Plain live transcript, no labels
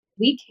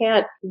we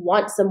can't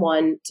want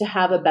someone to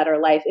have a better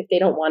life if they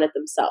don't want it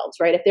themselves,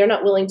 right? If they're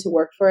not willing to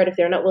work for it, if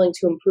they're not willing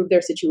to improve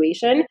their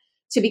situation,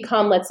 to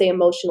become, let's say,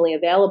 emotionally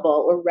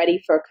available or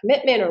ready for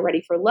commitment or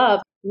ready for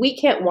love, we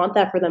can't want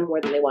that for them more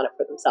than they want it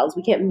for themselves.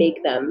 We can't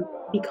make them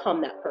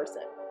become that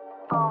person.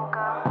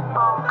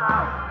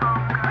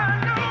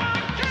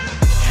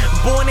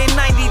 Born in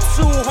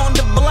 92 on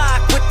the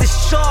block with the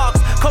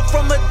Sharks. Come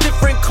from a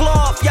different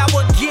cloth, y'all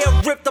would get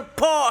ripped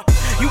apart.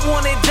 You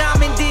want it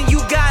diamond, then you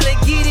gotta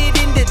get it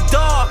in the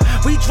dark.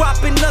 We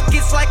dropping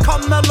nuggets like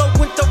Carmelo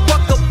went to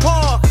Rucker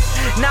Park.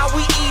 Now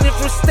we eating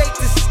from state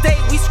to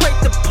state, we scrape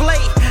the plate.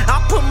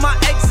 I put my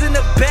eggs in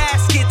a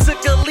basket,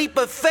 took a leap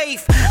of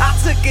faith. I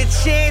took a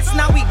chance,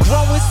 now we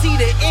grow and see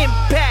the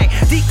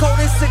impact.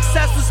 Decoding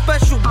success with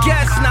special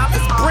guests, now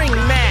let's bring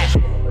Matt.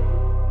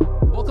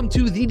 Welcome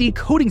to the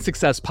Decoding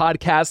Success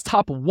Podcast,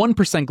 top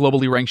 1%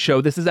 globally ranked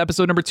show. This is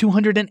episode number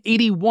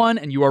 281,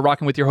 and you are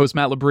rocking with your host,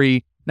 Matt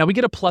Labrie. Now, we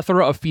get a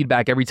plethora of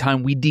feedback every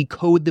time we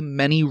decode the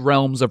many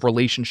realms of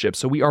relationships,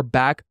 so we are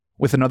back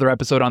with another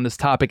episode on this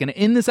topic. And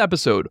in this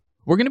episode,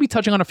 we're going to be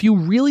touching on a few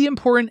really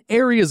important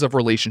areas of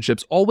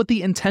relationships, all with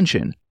the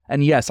intention.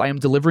 And yes, I am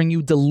delivering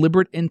you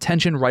deliberate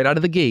intention right out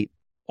of the gate,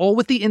 all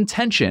with the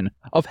intention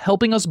of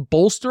helping us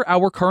bolster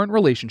our current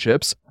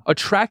relationships,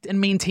 attract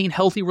and maintain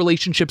healthy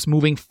relationships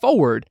moving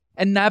forward,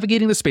 and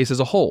navigating the space as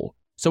a whole.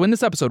 So in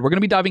this episode, we're going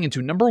to be diving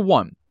into number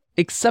 1,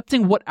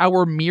 accepting what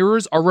our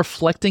mirrors are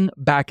reflecting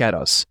back at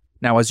us.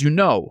 Now, as you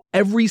know,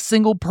 every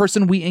single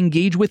person we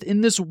engage with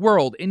in this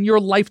world, in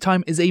your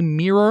lifetime, is a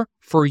mirror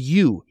for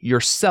you,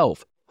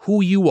 yourself,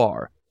 who you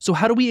are. So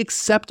how do we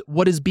accept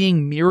what is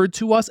being mirrored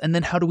to us, and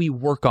then how do we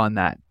work on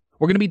that?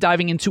 We're going to be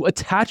diving into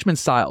attachment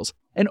styles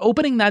and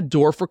opening that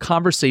door for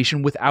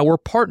conversation with our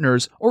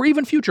partners or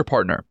even future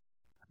partner.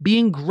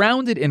 Being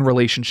grounded in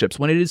relationships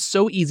when it is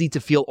so easy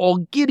to feel all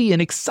giddy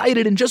and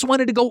excited and just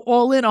wanted to go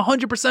all in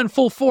 100%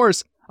 full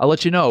force. I'll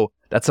let you know,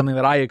 that's something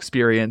that I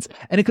experience,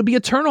 and it could be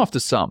a turnoff to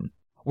some.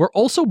 We're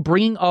also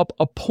bringing up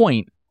a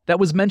point that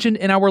was mentioned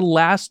in our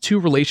last 2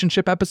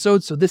 relationship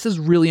episodes, so this is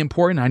really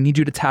important. I need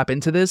you to tap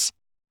into this.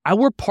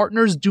 Our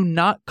partners do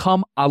not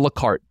come a la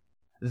carte.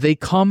 They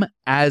come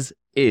as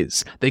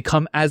is. They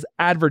come as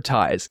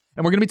advertised.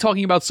 And we're going to be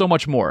talking about so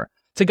much more.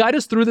 To guide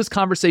us through this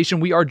conversation,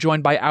 we are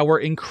joined by our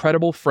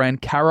incredible friend,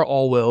 Cara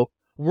Alwill,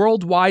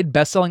 worldwide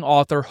bestselling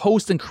author,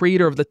 host, and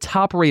creator of the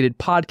top-rated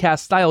podcast,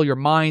 Style Your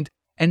Mind,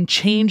 and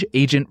change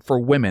agent for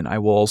women. I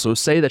will also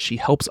say that she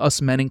helps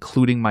us men,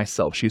 including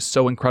myself. She's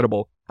so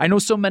incredible. I know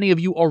so many of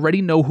you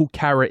already know who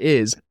Cara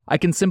is. I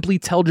can simply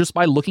tell just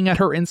by looking at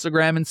her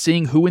Instagram and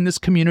seeing who in this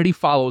community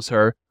follows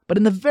her, but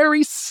in the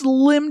very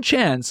slim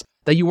chance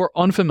that you are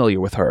unfamiliar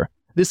with her,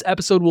 this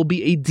episode will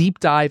be a deep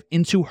dive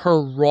into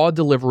her raw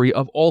delivery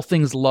of all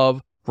things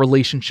love,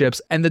 relationships,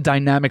 and the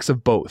dynamics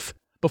of both.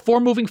 Before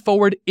moving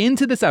forward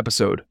into this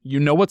episode, you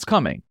know what's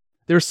coming.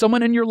 There's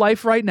someone in your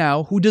life right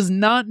now who does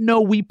not know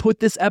we put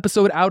this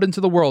episode out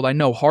into the world. I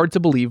know, hard to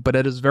believe, but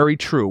it is very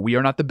true. We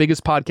are not the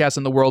biggest podcast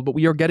in the world, but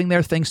we are getting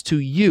there thanks to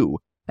you.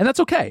 And that's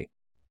okay,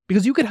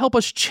 because you could help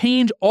us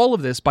change all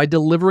of this by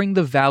delivering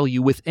the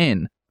value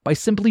within, by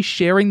simply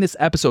sharing this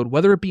episode,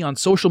 whether it be on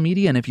social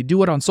media, and if you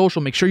do it on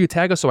social, make sure you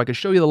tag us so I can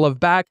show you the love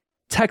back,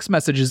 text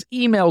messages,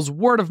 emails,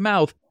 word of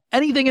mouth,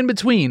 anything in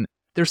between.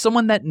 There's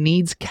someone that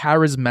needs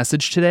Cara's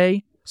message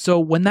today. So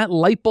when that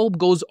light bulb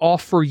goes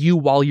off for you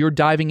while you're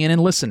diving in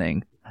and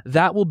listening,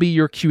 that will be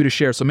your cue to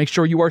share. So make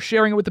sure you are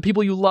sharing it with the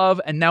people you love.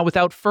 And now,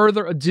 without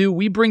further ado,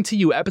 we bring to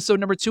you episode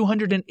number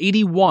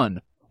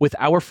 281 with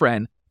our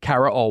friend,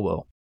 Cara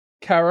Alwill.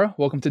 Cara,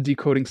 welcome to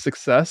Decoding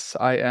Success.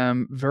 I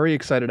am very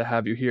excited to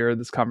have you here.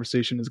 This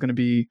conversation is going to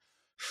be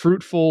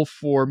fruitful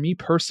for me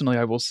personally,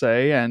 I will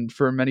say, and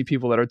for many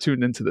people that are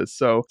tuned into this.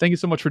 So thank you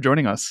so much for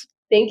joining us.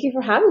 Thank you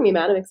for having me,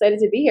 Matt. I'm excited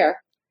to be here.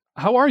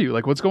 How are you?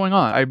 Like, what's going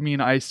on? I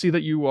mean, I see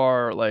that you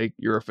are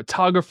you're a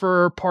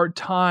photographer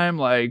part-time,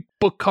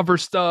 book cover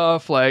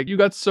stuff. You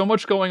got so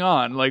much going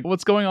on.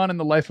 What's going on in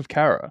the life of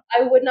Cara?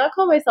 I would not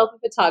call myself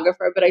a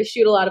photographer, but I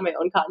shoot a lot of my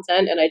own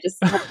content and I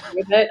just have fun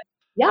with it.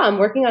 Yeah, I'm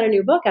working on a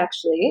new book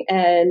actually,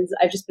 and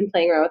I've just been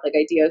playing around with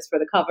ideas for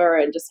the cover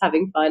and just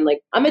having fun.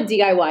 I'm a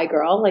DIY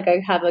girl.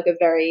 I have a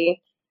very,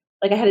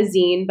 I had a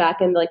zine back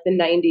in the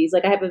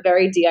 90s. I have a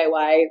very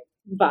DIY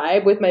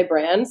vibe with my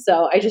brand,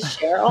 so I just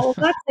share all of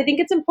that. I think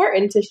it's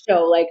important to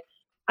show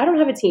I don't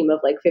have a team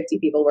of 50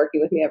 people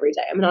working with me every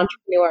day. I'm an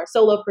entrepreneur,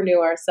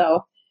 solopreneur,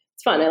 so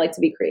it's fun. I like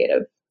to be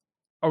creative.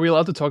 Are we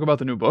allowed to talk about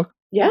the new book?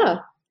 Yeah, of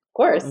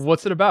course.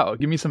 What's it about?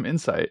 Give me some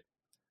insight.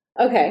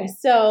 Okay,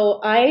 so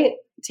I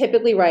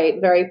typically write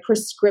very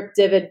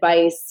prescriptive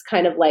advice,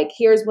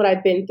 here's what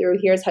I've been through,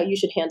 here's how you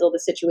should handle the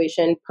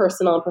situation,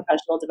 personal and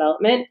professional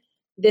development.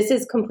 This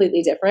is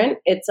completely different.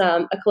 It's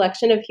a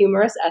collection of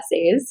humorous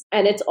essays,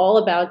 and it's all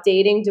about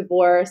dating,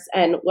 divorce,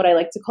 and what I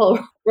like to call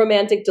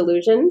romantic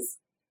delusions.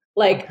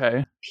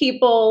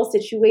 People,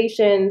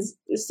 situations,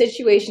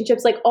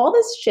 situationships, all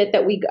this shit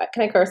that we got.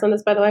 Can I curse on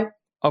this, by the way?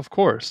 Of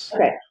course.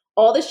 Okay.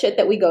 All the shit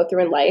that we go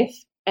through in life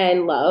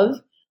and love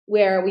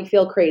where we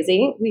feel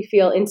crazy, we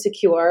feel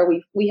insecure.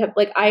 We have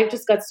like, I've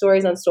just got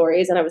stories on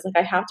stories, and I was like,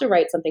 I have to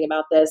write something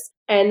about this.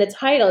 And the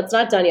title, it's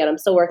not done yet. I'm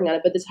still working on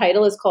it, but the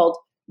title is called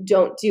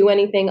Don't Do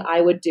Anything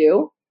I Would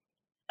Do.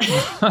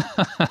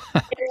 I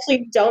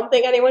actually don't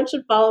think anyone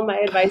should follow my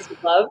advice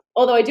with love,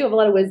 although I do have a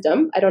lot of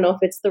wisdom. I don't know if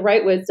it's the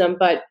right wisdom,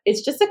 but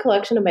it's just a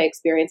collection of my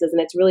experiences,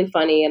 and it's really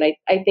funny. And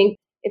I think,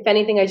 if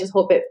anything, I just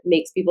hope it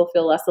makes people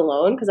feel less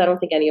alone, because I don't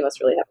think any of us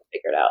really have it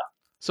figured out.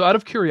 So out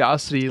of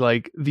curiosity,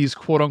 like these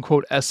quote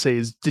unquote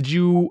essays, did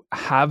you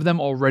have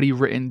them already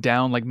written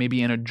down, like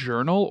maybe in a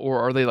journal, or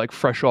are they like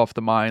fresh off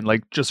the mind,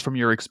 like just from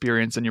your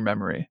experience and your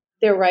memory?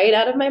 They're right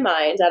out of my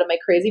mind, out of my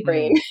crazy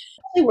brain.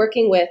 Actually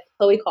working with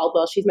Chloe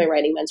Caldwell, she's my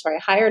writing mentor. I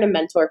hired a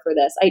mentor for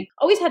this. I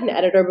always had an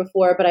editor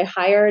before, but I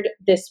hired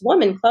this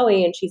woman,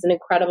 Chloe, and she's an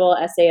incredible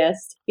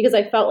essayist, because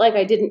I felt like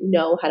I didn't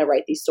know how to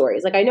write these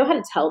stories. Like, I know how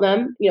to tell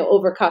them,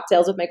 over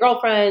cocktails with my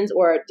girlfriends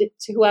or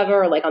to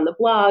whoever, or like on the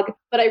blog,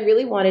 but I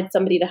really wanted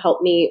somebody to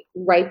help me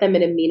write them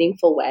in a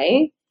meaningful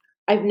way.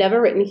 I've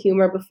never written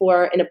humor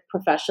before in a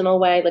professional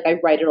way. Like, I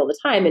write it all the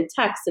time in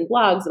texts and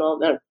blogs and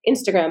all on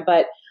Instagram,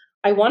 but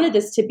I wanted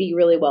this to be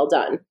really well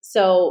done.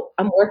 So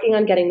I'm working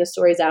on getting the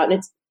stories out, and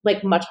it's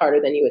like much harder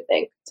than you would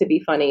think to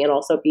be funny and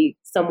also be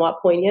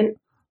somewhat poignant.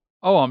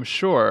 Oh, I'm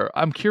sure.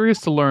 I'm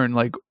curious to learn,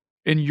 like,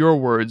 in your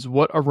words,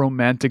 what a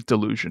romantic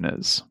delusion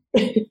is.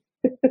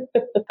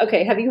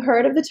 Okay. Have you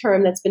heard of the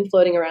term that's been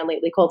floating around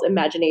lately called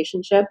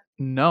imaginationship?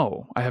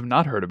 No, I have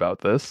not heard about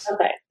this.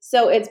 Okay.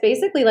 So it's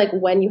basically like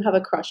when you have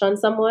a crush on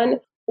someone,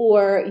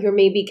 or you're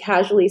maybe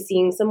casually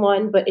seeing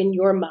someone, but in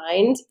your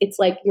mind, it's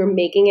like you're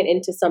making it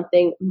into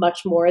something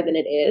much more than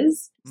it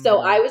is. So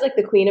I was like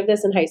the queen of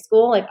this in high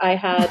school. Like, I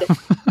had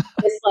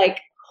this like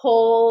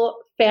whole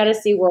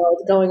fantasy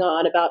world going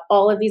on about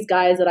all of these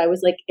guys that I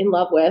was like in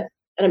love with.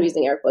 And I'm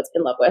using air quotes,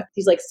 in love with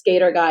these like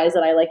skater guys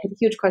that I like had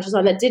huge crushes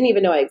on that didn't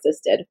even know I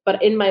existed.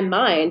 But in my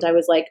mind, I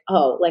was like,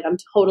 oh, like I'm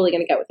totally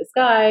going to get with this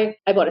guy.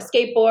 I bought a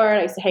skateboard.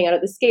 I used to hang out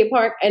at the skate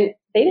park, and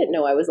they didn't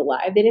know I was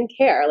alive. They didn't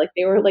care. Like,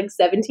 they were like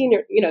 17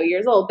 or,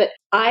 years old, but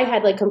I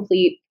had like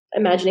complete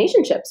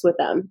imaginationships with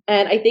them.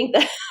 And I think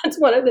that's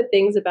one of the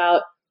things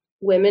about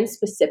women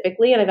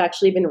specifically. And I've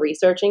actually been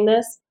researching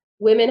this.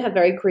 Women have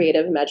very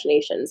creative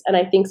imaginations. And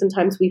I think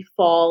sometimes we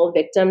fall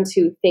victim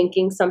to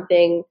thinking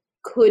something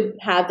could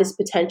have this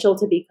potential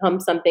to become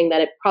something that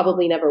it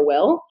probably never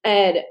will.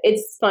 And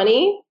it's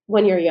funny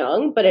when you're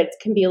young, but it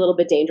can be a little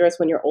bit dangerous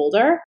when you're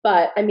older.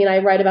 But I mean, I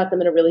write about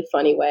them in a really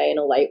funny way, in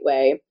a light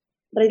way.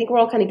 But I think we're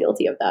all kind of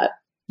guilty of that.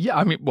 Yeah,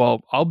 I mean,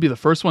 well, I'll be the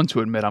first one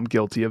to admit I'm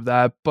guilty of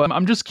that, but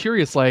I'm just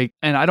curious, like,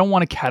 and I don't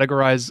want to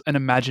categorize an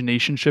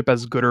imaginationship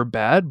as good or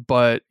bad,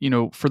 but,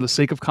 for the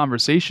sake of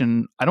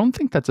conversation, I don't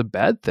think that's a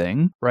bad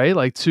thing, right?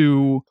 Like,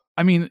 you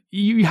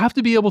have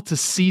to be able to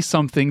see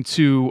something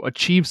to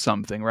achieve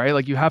something, right?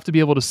 Like, you have to be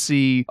able to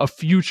see a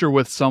future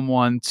with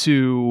someone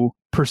to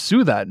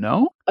pursue that,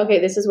 no? Okay,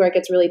 this is where it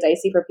gets really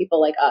dicey for people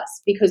like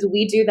us, because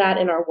we do that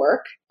in our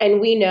work, and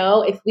we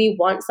know if we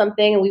want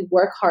something and we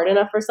work hard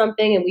enough for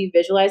something and we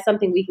visualize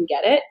something, we can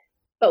get it.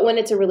 But when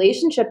it's a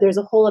relationship, there's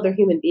a whole other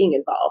human being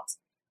involved,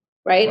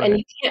 right? And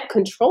you can't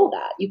control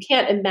that. You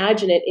can't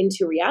imagine it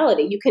into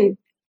reality. You can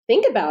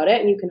think about it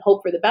and you can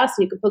hope for the best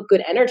and you can put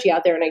good energy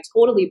out there. And I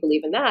totally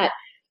believe in that.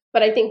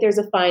 But I think there's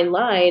a fine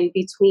line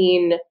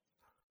between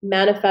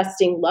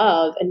manifesting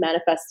love and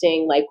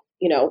manifesting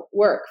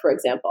work, for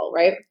example,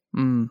 right?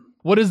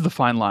 What is the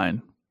fine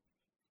line?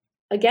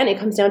 Again, it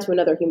comes down to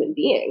another human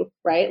being,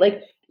 right?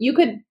 Like, you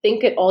could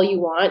think it all you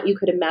want. You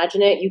could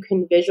imagine it. You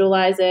can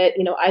visualize it.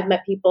 I've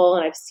met people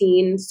and I've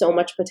seen so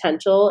much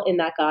potential in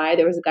that guy.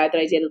 There was a guy that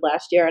I dated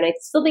last year, and I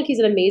still think he's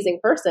an amazing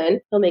person.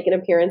 He'll make an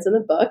appearance in the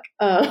book.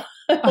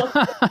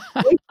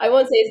 I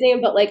won't say his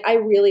name, but like, I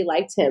really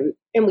liked him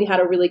and we had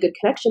a really good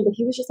connection, but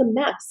he was just a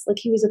mess. Like,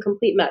 he was a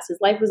complete mess. His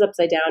life was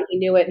upside down. He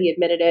knew it. He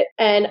admitted it.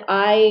 And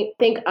I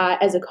think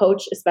as a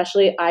coach,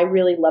 especially, I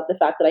really love the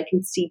fact that I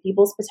can see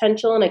people's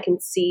potential and I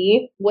can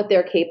see what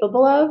they're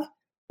capable of,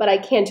 but I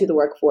can't do the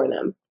work for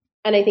them.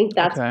 And I think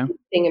that's the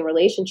thing in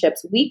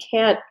relationships. We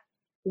can't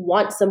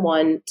want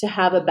someone to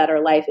have a better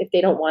life if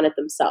they don't want it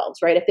themselves,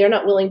 right? If they're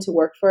not willing to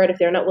work for it, if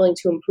they're not willing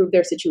to improve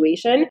their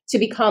situation, to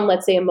become,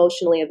 let's say,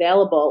 emotionally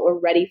available or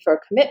ready for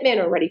commitment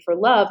or ready for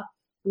love,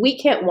 we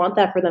can't want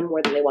that for them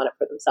more than they want it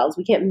for themselves.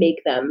 We can't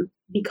make them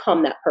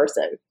become that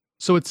person.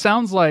 So it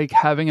sounds like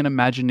having an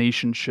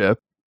imaginationship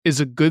is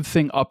a good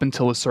thing up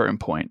until a certain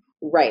point.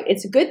 Right.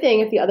 It's a good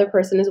thing if the other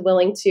person is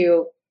willing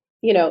to,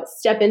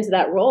 step into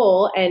that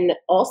role and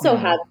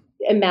also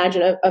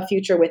imagine a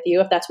future with you.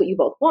 If that's what you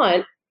both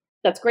want,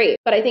 that's great.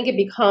 But I think it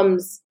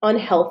becomes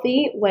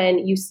unhealthy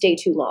when you stay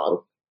too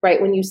long,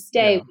 right? When you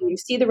stay, when you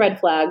see the red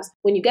flags,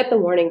 when you get the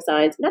warning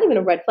signs, not even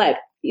a red flag.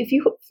 If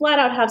you flat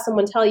out have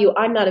someone tell you,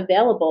 I'm not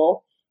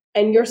available,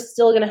 and you're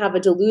still going to have a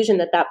delusion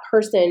that that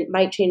person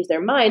might change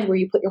their mind, where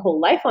you put your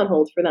whole life on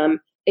hold for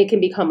them, it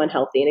can become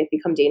unhealthy and it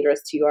become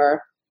dangerous to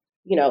your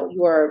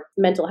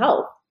mental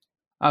health.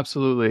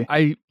 Absolutely.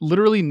 I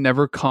literally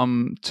never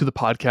come to the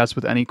podcast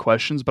with any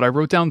questions, but I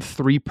wrote down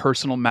 3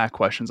 personal Matt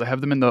questions. I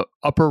have them in the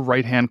upper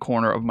right-hand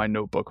corner of my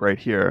notebook right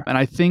here. And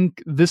I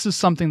think this is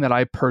something that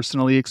I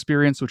personally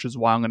experienced, which is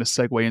why I'm going to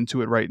segue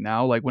into it right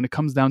now. Like when it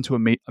comes down to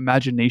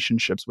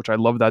imaginationships, which I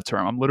love that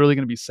term, I'm literally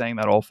going to be saying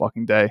that all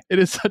fucking day. It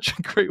is such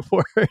a great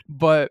word.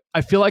 But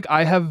I feel like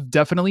I have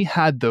definitely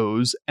had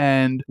those.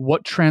 And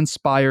what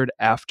transpired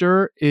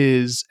after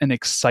is an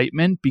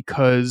excitement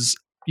because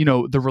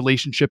the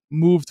relationship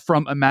moved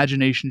from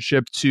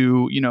imaginationship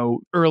to,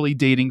 early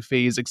dating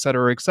phase, et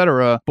cetera, et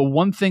cetera. But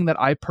one thing that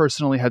I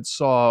personally had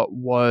saw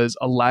was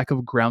a lack of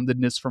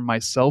groundedness for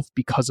myself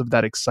because of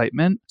that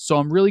excitement. So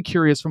I'm really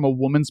curious from a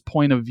woman's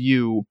point of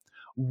view,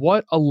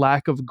 what a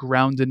lack of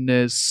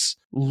groundedness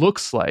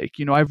looks like.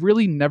 I've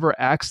really never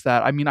asked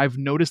that. I mean, I've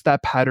noticed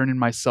that pattern in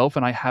myself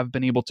and I have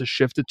been able to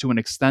shift it to an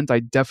extent. I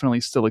definitely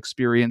still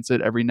experience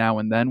it every now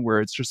and then where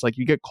it's just like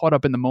you get caught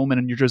up in the moment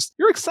and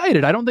you're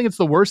excited. I don't think it's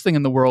the worst thing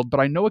in the world, but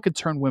I know it could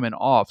turn women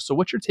off. So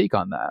what's your take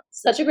on that?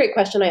 Such a great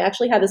question. I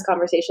actually had this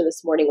conversation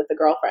this morning with a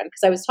girlfriend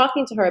because I was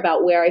talking to her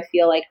about where I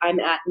feel like I'm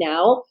at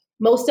now.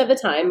 Most of the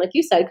time, like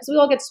you said, because we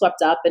all get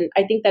swept up. And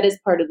I think that is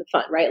part of the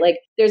fun, right? Like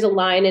there's a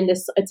line in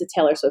this, it's a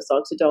Taylor Swift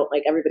song, so don't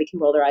like everybody can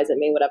roll their eyes at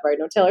me, whatever. I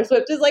know Taylor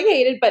Swift is like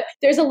hated, but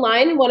there's a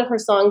line in one of her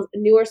songs, a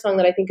newer song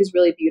that I think is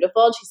really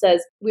beautiful. She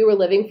says, "We were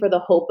living for the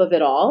hope of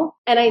it all."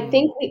 And I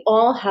think we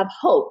all have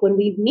hope when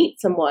we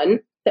meet someone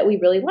that we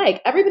really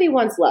like. Everybody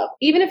wants love.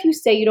 Even if you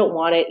say you don't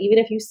want it, even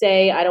if you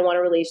say, I don't want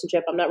a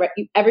relationship, I'm not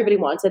ready, everybody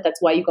wants it.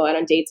 That's why you go out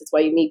on dates. That's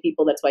why you meet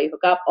people. That's why you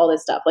hook up, all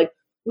this stuff. Like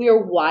we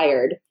are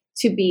wired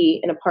to be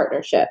in a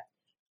partnership.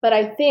 But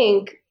I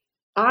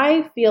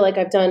feel like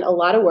I've done a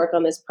lot of work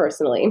on this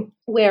personally,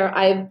 where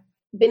I've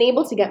been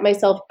able to get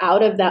myself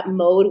out of that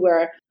mode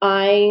where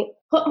I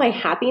put my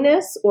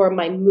happiness or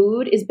my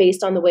mood is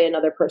based on the way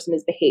another person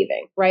is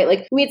behaving, right? Like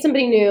you meet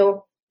somebody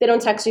new, they don't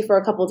text you for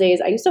a couple of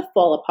days. I used to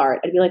fall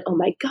apart. I'd be like, oh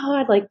my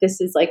God, like this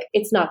is like,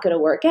 it's not going to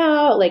work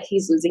out. Like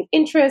he's losing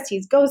interest.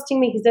 He's ghosting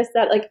me. He's this,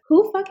 that. Like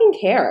who fucking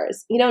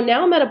cares?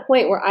 Now I'm at a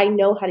point where I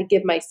know how to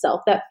give myself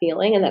that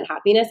feeling and that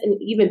happiness, and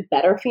even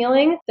better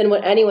feeling than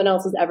what anyone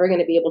else is ever going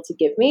to be able to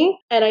give me.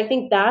 And I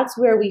think that's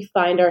where we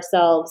find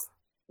ourselves,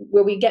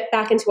 where we get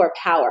back into our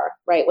power,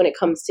 right? When it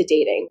comes to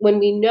dating, when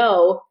we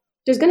know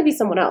there's going to be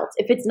someone else.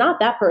 If it's not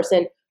that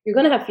person, you're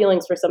going to have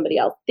feelings for somebody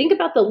else. Think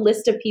about the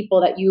list of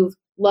people that you've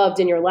loved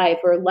in your life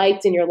or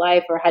liked in your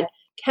life or had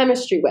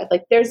chemistry with.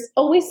 Like there's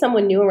always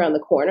someone new around the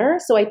corner.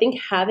 So I think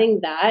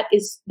having that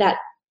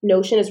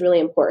notion is really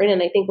important.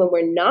 And I think when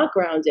we're not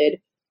grounded,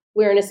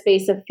 we're in a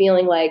space of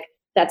feeling like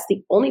that's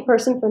the only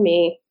person for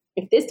me.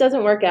 If this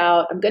doesn't work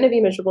out, I'm going to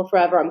be miserable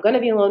forever. I'm going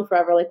to be alone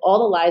forever. Like all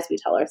the lies we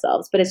tell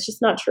ourselves, but it's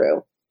just not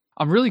true.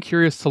 I'm really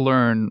curious to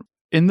learn,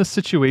 in the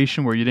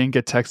situation where you didn't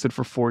get texted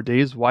for 4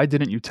 days, why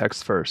didn't you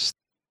text first?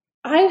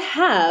 I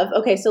have.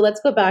 Okay, so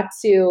let's go back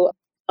to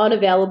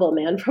Unavailable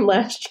Man from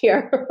last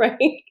year, right?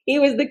 He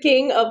was the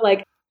king of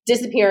like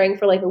disappearing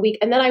for like a week.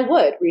 And then I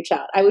would reach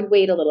out. I would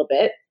wait a little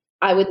bit.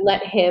 I would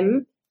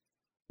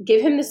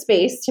give him the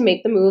space to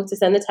make the move, to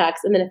send the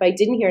text. And then if I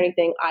didn't hear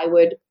anything, I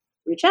would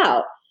reach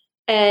out.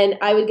 And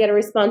I would get a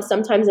response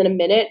sometimes in a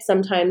minute,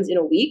 sometimes in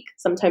a week,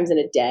 sometimes in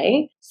a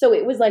day. So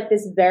it was like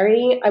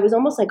I was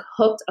almost like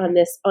hooked on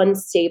this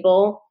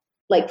unstable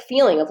like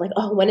feeling of like,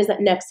 oh, when is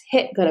that next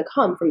hit going to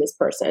come from this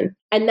person?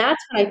 And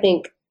that's when I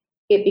think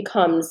it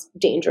becomes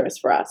dangerous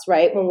for us,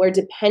 right? When we're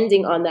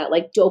depending on that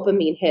like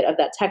dopamine hit of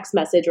that text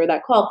message or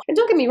that call. And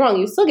don't get me wrong,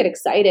 you still get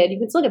excited. You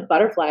can still get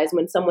butterflies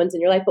when someone's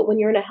in your life. But when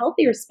you're in a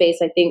healthier space,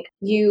 I think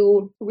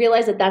you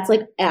realize that that's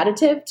like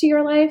additive to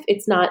your life.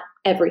 It's not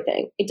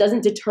everything. It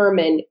doesn't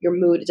determine your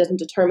mood. It doesn't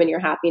determine your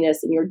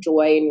happiness and your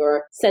joy and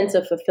your sense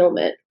of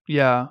fulfillment.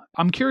 Yeah.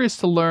 I'm curious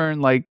to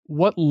learn, like,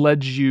 what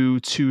led you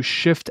to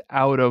shift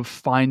out of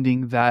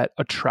finding that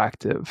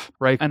attractive,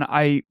 right? And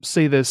I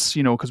say this,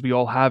 because we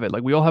all have it.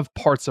 Like, we all have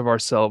parts of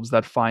ourselves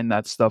that find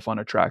that stuff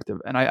unattractive.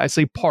 And I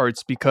say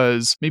parts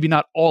because maybe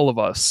not all of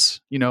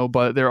us,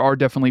 but there are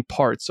definitely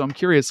parts. So I'm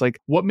curious, like,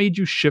 what made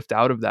you shift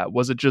out of that?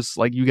 Was it just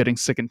like you getting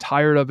sick and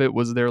tired of it?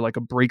 Was there like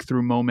a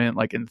breakthrough moment,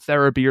 like in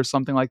therapy or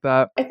something like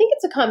that? I think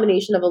it's a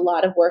combination of a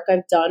lot of work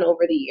I've done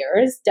over the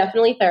years.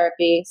 Definitely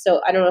therapy.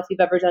 So I don't know if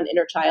you've ever done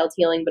inner child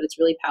healing, but it's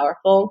really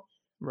powerful.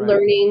 Right.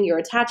 Learning your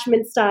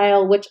attachment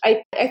style, which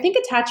I think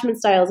attachment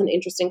style is an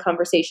interesting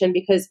conversation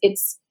because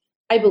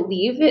I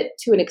believe it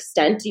to an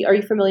extent. Are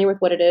you familiar with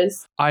what it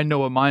is? I know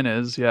what mine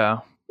is. Yeah.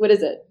 What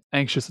is it?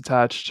 Anxious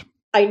attached.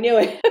 I knew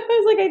it. I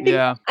was like, I think,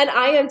 yeah. And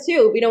I am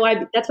too.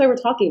 Why? That's why we're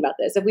talking about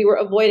this. If we were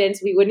avoidant,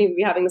 we wouldn't even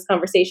be having this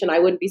conversation. I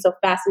wouldn't be so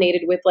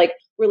fascinated with like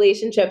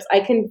relationships. I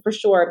can for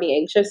sure be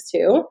anxious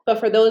too. But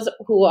for those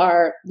who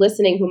are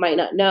listening who might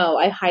not know,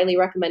 I highly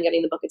recommend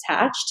getting the book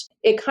Attached.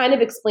 It kind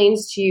of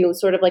explains to you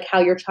sort of like how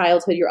your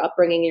childhood, your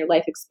upbringing, your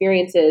life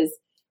experiences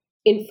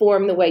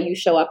inform the way you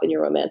show up in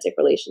your romantic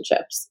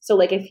relationships. So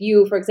like if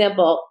you, for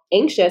example,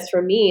 anxious,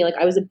 for me, like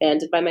I was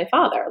abandoned by my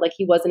father, like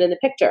he wasn't in the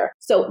picture.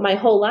 So my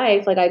whole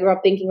life, like I grew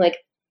up thinking like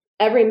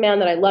every man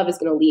that I love is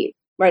going to leave,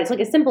 right? It's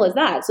like as simple as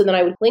that. So then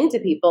I would cling to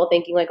people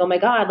thinking like, oh my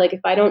God, like if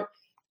I don't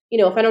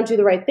do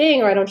the right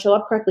thing or I don't show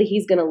up correctly,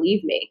 he's going to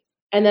leave me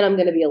and then I'm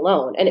going to be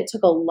alone. And it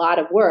took a lot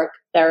of work,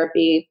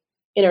 therapy,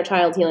 inner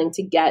child healing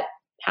to get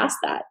past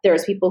that.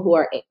 There's people who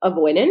are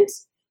avoidant,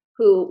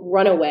 who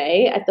run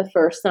away at the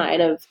first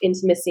sign of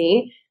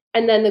intimacy.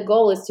 And then the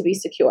goal is to be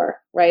secure,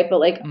 right? But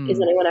like, is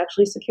anyone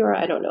actually secure?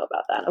 I don't know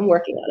about that. I'm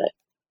working on it.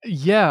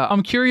 Yeah,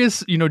 I'm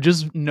curious,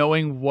 just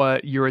knowing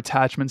what your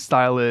attachment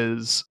style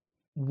is,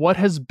 what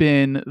has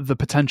been the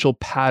potential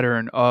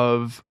pattern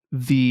of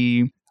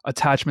the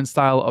attachment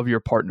style of your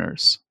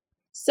partners?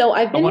 So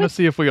I want to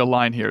see if we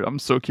align here. I'm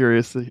so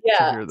curious to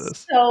hear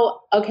this.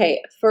 So,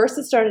 okay, first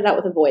it started out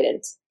with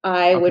avoidance.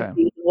 I would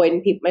be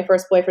avoidant people. My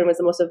first boyfriend was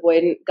the most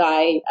avoidant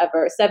guy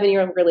ever.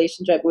 7-year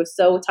relationship was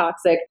so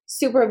toxic,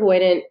 super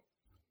avoidant.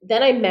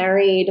 Then I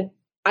married,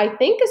 I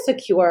think, a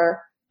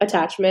secure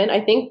attachment.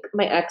 I think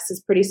my ex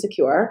is pretty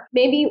secure,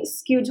 maybe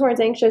skewed towards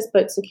anxious,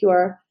 but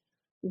secure.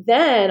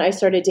 Then I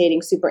started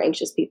dating super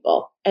anxious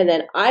people. And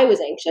then I was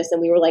anxious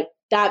and we were like,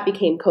 that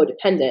became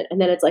codependent. And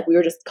then it's like we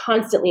were just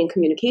constantly in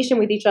communication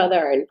with each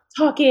other and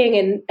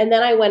talking. And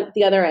then I went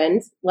the other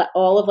end.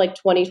 All of like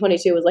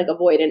 2022 was like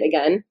avoidant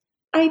again.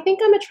 I think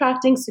I'm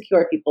attracting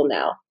secure people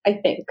now. I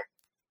think.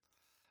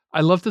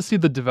 I love to see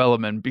the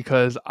development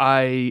because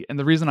and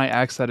the reason I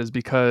ask that is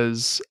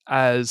because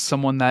as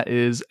someone that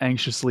is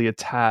anxiously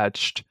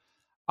attached,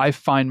 I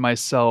find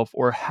myself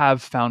or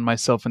have found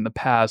myself in the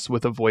past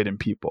with avoidant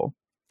people.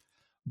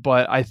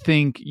 But I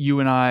think you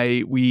and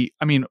I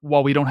mean,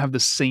 while we don't have the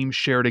same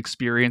shared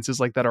experiences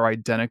like that are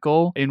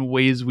identical in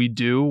ways we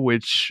do,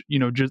 which,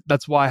 just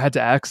that's why I had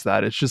to ask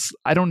that. It's just,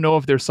 I don't know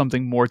if there's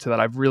something more to that.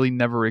 I've really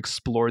never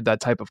explored that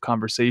type of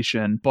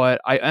conversation,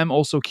 but I am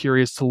also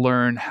curious to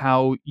learn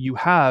how you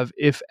have,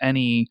 if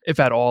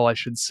at all, I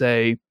should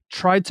say,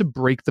 tried to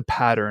break the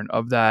pattern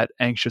of that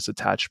anxious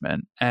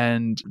attachment.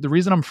 And the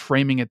reason I'm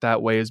framing it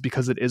that way is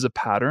because it is a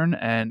pattern.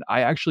 And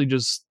I actually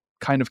just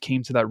kind of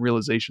came to that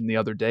realization the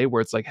other day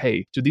where it's like,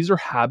 hey, these are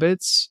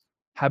habits.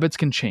 Habits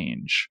can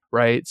change,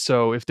 right?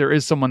 So if there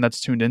is someone that's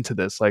tuned into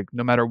this, like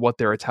no matter what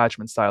their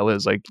attachment style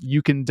is, like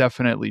you can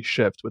definitely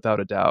shift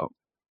without a doubt.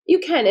 You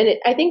can. And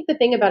I think the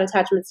thing about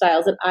attachment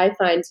styles that I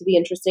find to be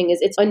interesting is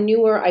it's a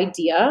newer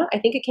idea. I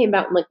think it came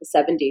out in like the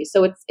 70s.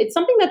 So it's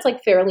something that's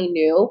like fairly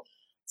new.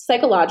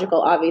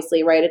 Psychological,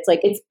 obviously, right? It's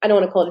like, I don't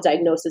want to call it a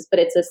diagnosis, but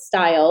it's a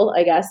style,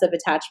 I guess, of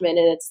attachment.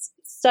 And it's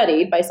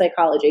studied by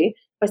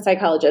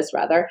psychologists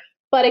rather.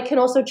 But it can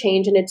also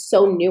change and it's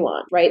so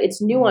nuanced, right?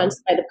 It's nuanced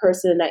by the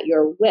person that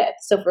you're with.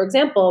 So for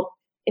example,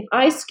 if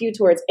I skew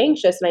towards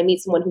anxious and I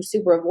meet someone who's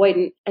super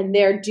avoidant and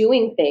they're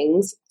doing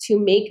things to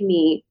make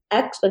me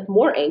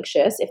more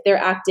anxious, if they're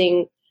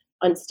acting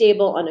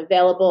unstable,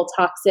 unavailable,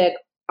 toxic,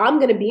 I'm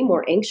going to be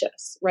more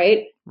anxious,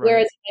 right?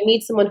 Whereas if I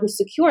meet someone who's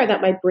secure,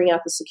 that might bring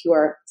out the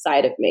secure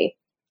side of me.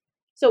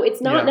 So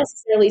it's not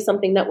necessarily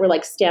something that we're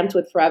like stamped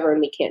with forever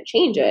and we can't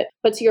change it.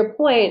 But to your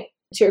point,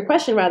 to your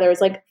question rather, is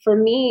like, for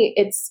me,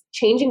 it's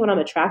changing what I'm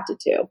attracted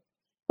to.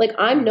 Like,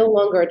 I'm no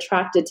longer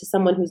attracted to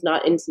someone who's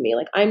not into me.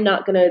 Like, I'm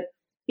not going to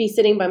be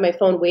sitting by my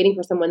phone waiting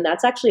for someone.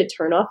 That's actually a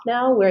turnoff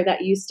now, where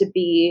that used to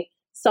be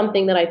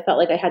something that I felt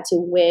like I had to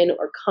win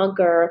or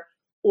conquer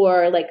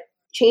or like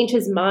change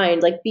his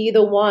mind, like be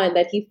the one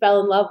that he fell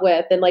in love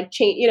with and like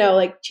change,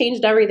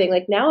 changed everything.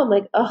 Like now I'm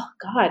like, oh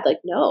God, like,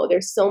 no,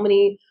 there's so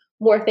many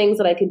more things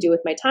that I can do with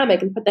my time. I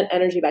can put that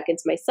energy back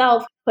into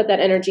myself, put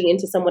that energy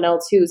into someone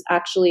else who's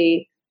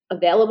actually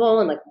available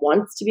and like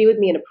wants to be with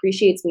me and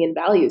appreciates me and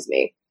values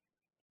me.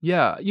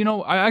 Yeah.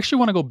 I actually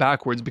want to go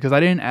backwards because I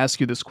didn't ask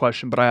you this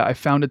question, but I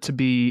found it to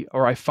be,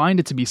 or I find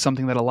it to be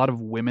something that a lot of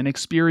women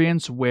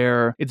experience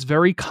where it's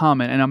very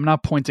common, and I'm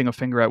not pointing a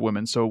finger at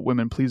women. So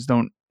women, please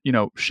don't,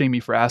 shame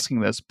me for asking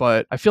this,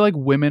 but I feel like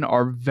women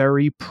are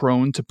very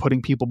prone to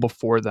putting people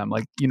before them.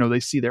 Like, they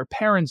see their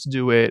parents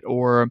do it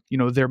or,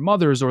 their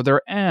mothers or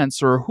their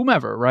aunts or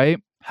whomever, right?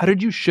 How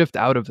did you shift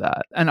out of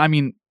that? And I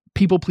mean,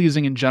 people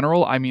pleasing in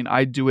general, I mean,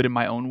 I do it in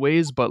my own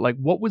ways, but like,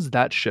 what was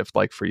that shift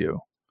like for you?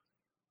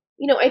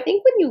 I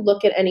think when you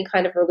look at any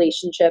kind of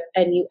relationship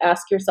and you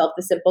ask yourself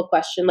the simple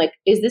question, like,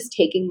 is this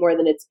taking more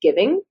than it's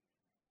giving?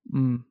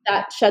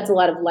 That sheds a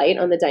lot of light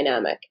on the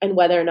dynamic and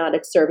whether or not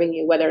it's serving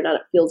you, whether or not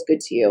it feels good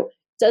to you.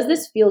 Does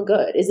this feel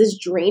good? Is this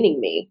draining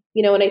me?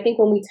 And I think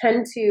when we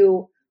tend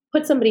to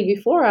put somebody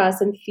before us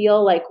and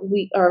feel like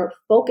our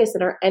focus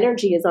and our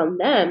energy is on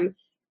them,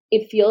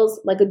 it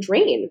feels like a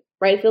drain,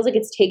 right? It feels like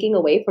it's taking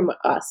away from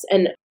us.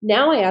 And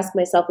now I ask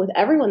myself with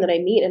everyone that I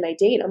meet and I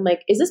date, I'm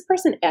like, is this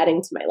person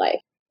adding to my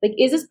life? Like,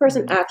 is this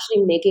person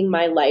actually making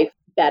my life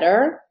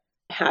better,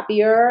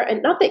 happier?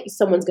 And not that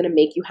someone's going to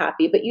make you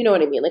happy, but you know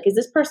what I mean? Like, is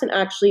this person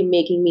actually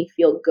making me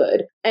feel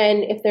good?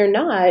 And if they're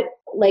not,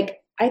 like,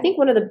 I think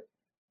one of the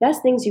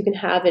best things you can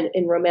have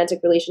in romantic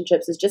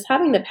relationships is just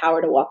having the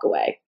power to walk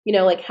away,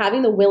 like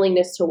having the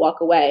willingness to walk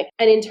away.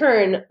 And in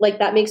turn, like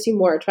that makes you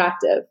more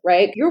attractive,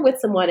 right? You're with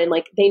someone and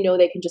like, they know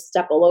they can just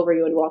step all over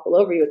you and walk all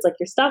over you. It's like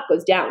your stock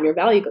goes down, your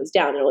value goes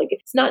down. And like,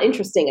 it's not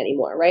interesting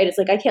anymore, right? It's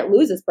like, I can't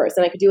lose this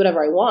person. I could do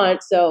whatever I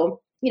want.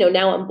 So,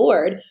 now I'm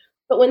bored.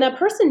 But when that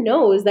person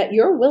knows that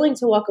you're willing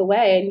to walk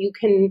away and you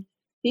can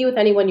be with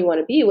anyone you want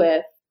to be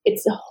with,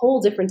 it's a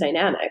whole different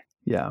dynamic.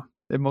 Yeah.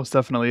 It most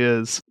definitely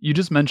is. You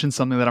just mentioned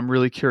something that I'm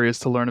really curious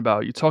to learn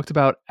about. You talked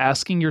about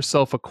asking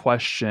yourself a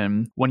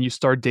question when you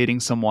start dating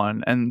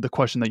someone. And the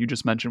question that you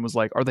just mentioned was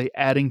like, are they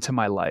adding to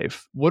my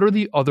life? What are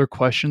the other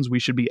questions we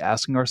should be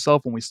asking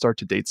ourselves when we start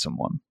to date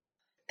someone?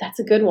 That's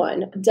a good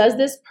one. Does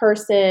this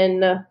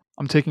person...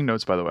 I'm taking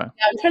notes, by the way.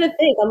 I'm trying to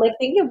think. I'm like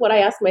thinking of what I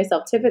ask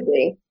myself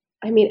typically.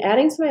 I mean,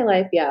 adding to my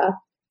life, yeah.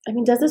 I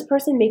mean, does this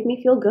person make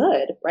me feel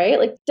good, right?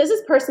 Like, does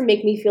this person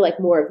make me feel like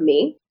more of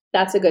me?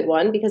 That's a good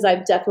one, because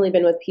I've definitely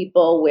been with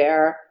people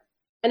where,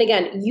 and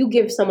again, you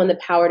give someone the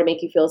power to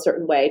make you feel a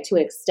certain way to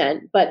an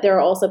extent, but there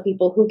are also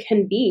people who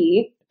can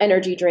be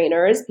energy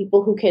drainers,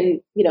 people who can,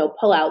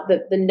 pull out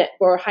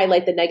or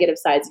highlight the negative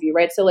sides of you,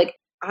 right? So like,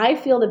 I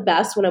feel the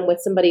best when I'm with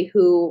somebody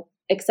who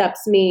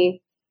accepts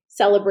me,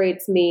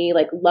 celebrates me,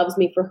 like loves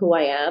me for who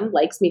I am,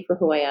 likes me for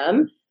who I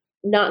am,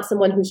 not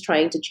someone who's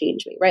trying to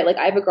change me, right? Like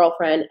I have a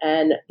girlfriend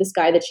and this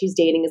guy that she's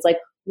dating is like,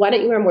 why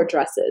don't you wear more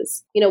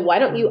dresses? Why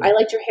don't you, I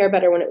liked your hair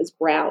better when it was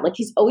brown. Like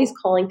he's always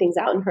calling things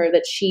out in her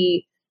that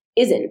she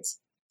isn't.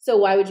 So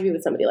why would you be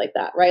with somebody like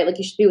that, right? Like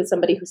you should be with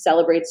somebody who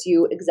celebrates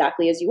you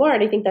exactly as you are.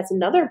 And I think that's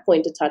another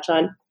point to touch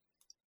on.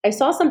 I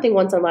saw something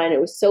once online.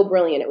 It was so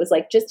brilliant. It was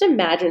like, just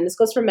imagine, this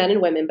goes for men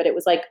and women, but it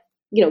was like,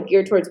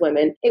 geared towards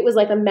women. It was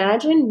like,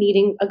 imagine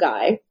meeting a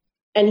guy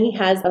and he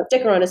has a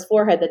sticker on his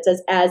forehead that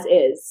says as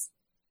is.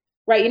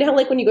 Right. You know how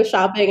like when you go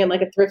shopping in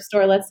like a thrift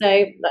store, let's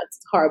say, that's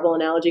a horrible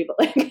analogy, but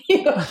like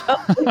you go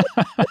shopping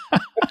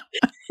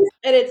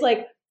and it's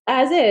like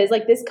as is,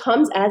 like this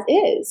comes as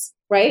is,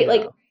 right? Yeah.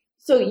 Like,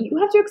 so you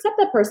have to accept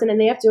that person and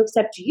they have to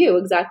accept you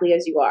exactly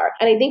as you are.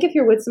 And I think if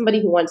you're with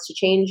somebody who wants to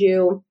change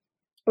you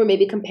or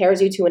maybe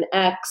compares you to an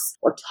ex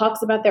or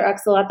talks about their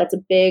ex a lot, that's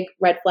a big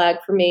red flag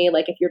for me.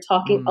 Like if you're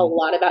talking a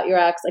lot about your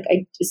ex, like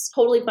I just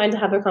totally fine to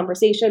have a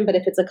conversation, but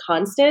if it's a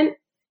constant,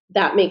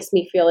 that makes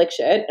me feel like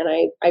shit. And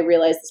I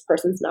realize this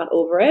person's not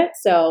over it.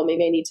 So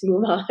maybe I need to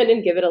move on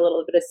and give it a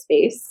little bit of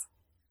space.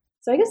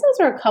 So I guess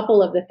those are a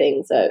couple of the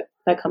things that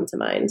come to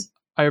mind.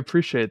 I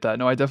appreciate that.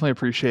 No, I definitely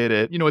appreciate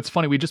it. It's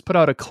funny. We just put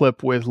out a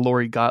clip with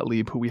Lori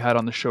Gottlieb, who we had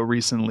on the show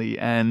recently,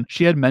 and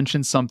she had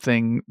mentioned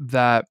something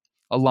that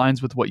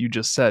aligns with what you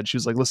just said. She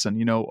was like,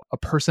 listen, a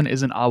person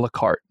isn't a la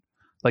carte.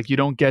 Like you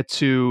don't get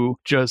to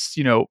just,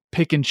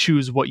 pick and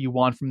choose what you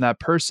want from that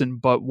person.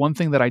 But one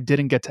thing that I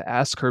didn't get to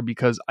ask her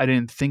because I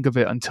didn't think of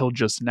it until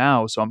just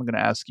now. So I'm going to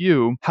ask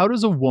you, how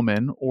does a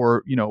woman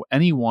or,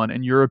 anyone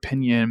in your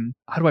opinion,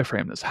 how do I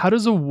frame this? How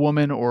does a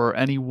woman or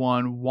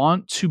anyone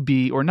want to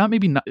be, or not,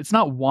 maybe not, it's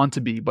not want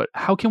to be, but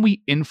how can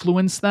we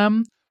influence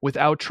them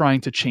without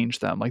trying to change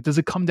them? Like, does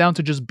it come down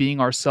to just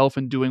being ourselves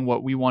and doing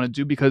what we want to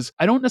do? Because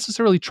I don't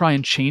necessarily try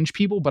and change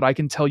people, but I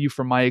can tell you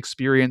from my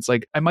experience,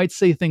 like I might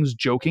say things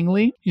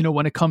jokingly,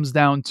 when it comes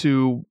down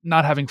to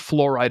not having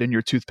fluoride in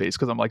your toothpaste,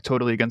 because I'm like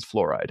totally against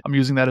fluoride. I'm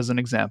using that as an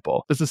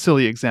example. That's a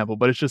silly example,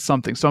 but it's just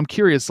something. So I'm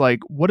curious,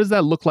 like, what does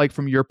that look like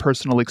from your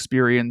personal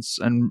experience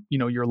and,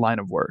 your line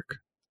of work?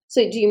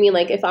 So do you mean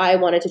like if I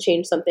wanted to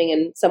change something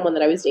in someone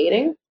that I was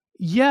dating?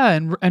 Yeah,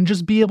 and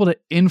just be able to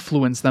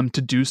influence them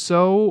to do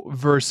so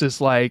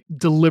versus like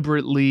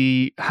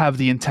deliberately have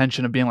the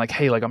intention of being like,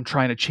 hey, like I'm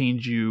trying to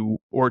change you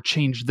or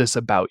change this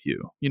about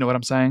you. You know what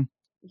I'm saying?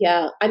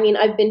 Yeah. I mean,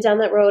 I've been down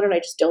that road and I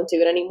just don't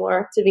do it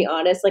anymore, to be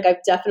honest. Like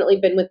I've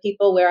definitely been with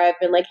people where I've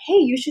been like, hey,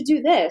 you should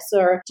do this.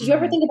 Or did you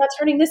ever think about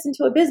turning this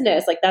into a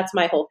business? Like that's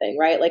my whole thing,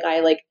 right? Like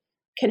I like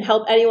can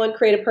help anyone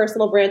create a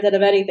personal brand out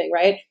of anything,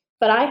 right?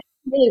 But I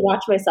really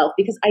watch myself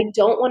because I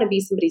don't want to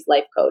be somebody's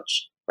life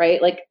coach. Right?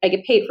 Like I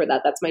get paid for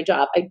that. That's my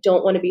job. I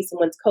don't want to be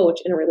someone's coach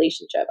in a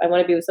relationship. I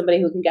want to be with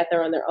somebody who can get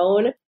there on their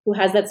own, who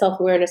has that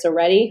self-awareness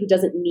already, who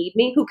doesn't need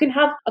me, who can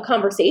have a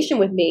conversation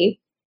with me,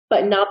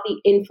 but not be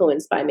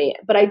influenced by me.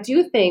 But I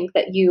do think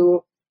that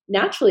you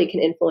naturally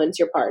can influence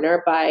your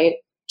partner by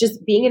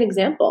just being an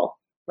example,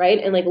 right?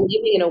 And like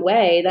living in a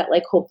way that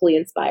like hopefully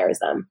inspires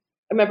them.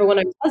 I remember when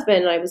I was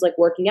husband and I was like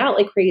working out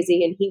like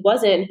crazy and he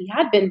wasn't, he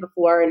had been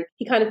before and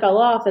he kind of fell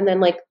off. And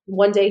then like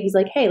one day he's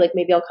like, hey, like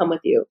maybe I'll come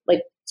with you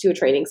like to a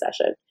training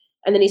session.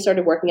 And then he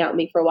started working out with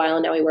me for a while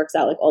and now he works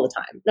out like all the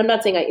time. And I'm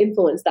not saying I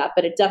influenced that,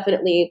 but it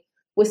definitely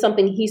was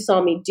something he saw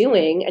me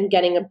doing and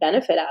getting a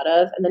benefit out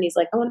of. And then he's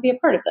like, I want to be a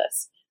part of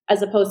this.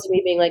 As opposed to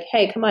me being like,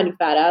 hey, come on, you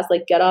fat ass,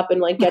 like get up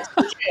and like get to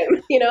the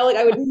gym. Like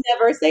I would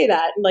never say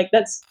that. And like,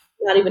 that's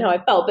not even how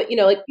I felt. But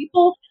like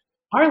people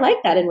are like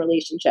that in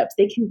relationships.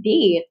 They can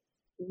be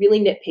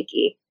really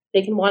nitpicky.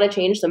 They can want to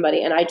change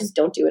somebody. And I just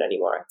don't do it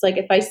anymore. It's like,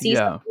 if I see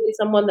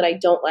someone that I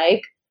don't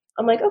like,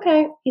 I'm like,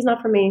 okay, he's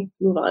not for me.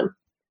 Move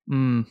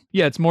on.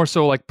 Yeah, it's more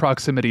so like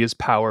proximity is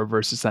power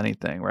versus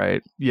anything,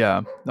 right?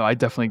 Yeah, no, I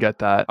definitely get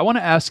that. I want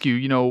to ask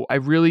you, I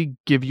really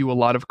give you a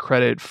lot of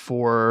credit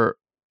for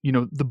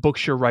the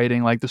books you're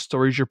writing, like the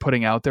stories you're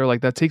putting out there,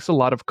 like that takes a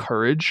lot of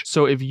courage.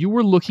 So if you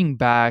were looking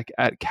back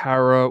at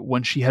Cara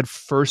when she had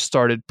first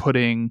started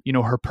putting,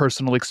 her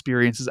personal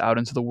experiences out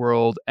into the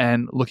world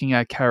and looking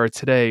at Cara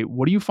today,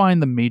 what do you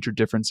find the major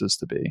differences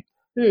to be?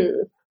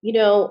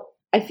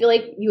 I feel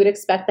like you would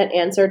expect that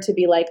answer to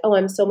be like, oh,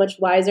 I'm so much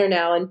wiser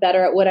now and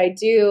better at what I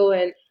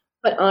do.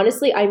 But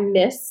honestly, I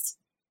miss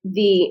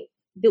the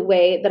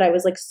way that I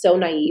was like so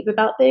naive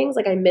about things.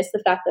 Like I miss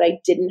the fact that I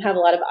didn't have a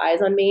lot of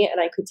eyes on me and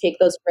I could take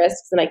those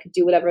risks and I could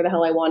do whatever the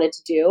hell I wanted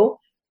to do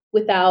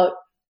without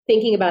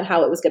thinking about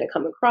how it was going to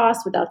come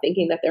across, without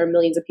thinking that there are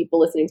millions of people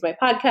listening to my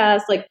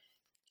podcast. Like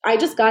I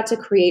just got to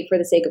create for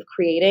the sake of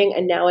creating.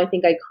 And now I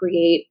think I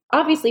create,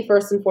 obviously,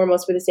 first and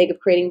foremost for the sake of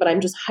creating, but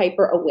I'm just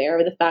hyper aware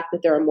of the fact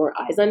that there are more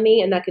eyes on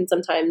me. And that can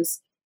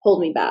sometimes hold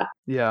me back.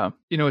 Yeah.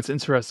 It's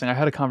interesting. I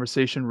had a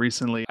conversation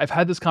recently. I've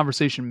had this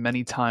conversation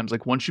many times.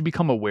 Like once you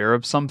become aware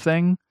of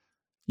something,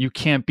 you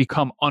can't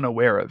become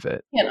unaware of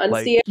it. You can't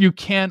like unsee it. You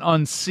can't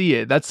unsee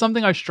it. That's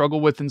something I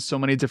struggle with in so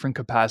many different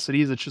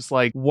capacities. It's just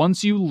like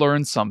once you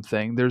learn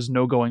something, there's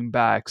no going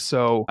back.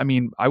 So, I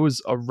mean, I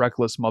was a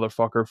reckless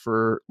motherfucker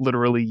for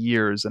literally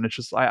years. And it's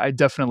just, I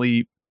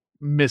definitely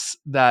miss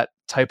that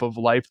type of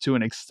life to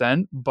an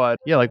extent. But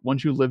yeah, like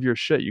once you live your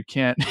shit, you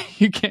can't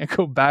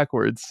go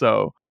backwards.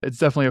 So it's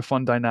definitely a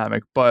fun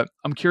dynamic. But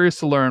I'm curious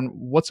to learn,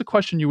 what's a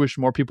question you wish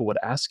more people would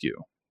ask you?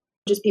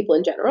 Just people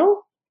in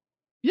general.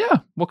 Yeah.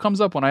 What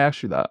comes up when I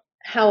ask you that?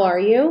 How are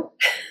you?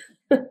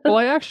 Well,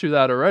 I asked you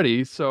that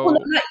already. So, well,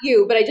 not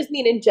you, but I just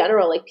mean in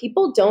general. Like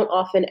people don't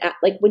often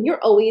like when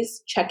you're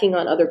always checking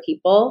on other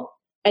people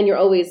and you're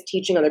always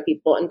teaching other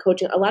people and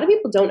coaching. A lot of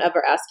people don't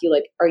ever ask you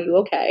like, "Are you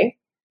okay?"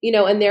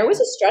 And there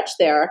was a stretch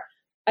there.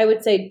 I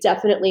would say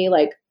definitely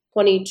like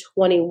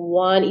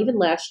 2021, even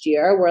last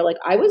year, where like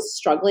I was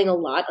struggling a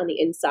lot on the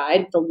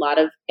inside with a lot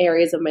of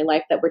areas of my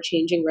life that were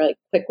changing really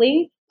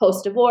quickly.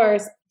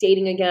 Post-divorce,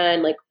 dating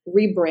again, like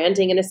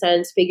rebranding in a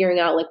sense, figuring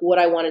out like what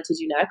I wanted to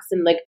do next.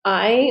 And like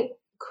I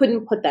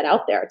couldn't put that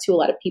out there to a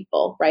lot of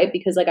people, right?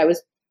 Because like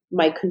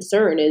my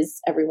concern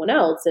is everyone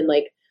else and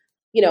like,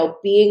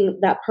 being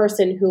that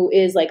person who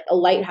is like a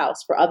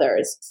lighthouse for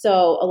others.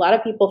 So a lot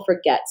of people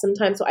forget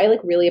sometimes. So I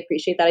like really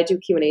appreciate that. I do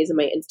Q&As in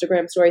my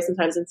Instagram story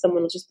sometimes and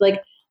someone will just be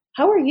like,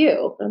 how are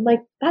you? I'm like,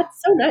 that's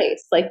so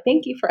nice. Like,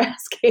 thank you for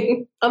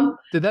asking.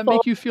 Did that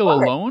make you feel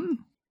alone?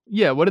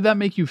 Yeah. What did that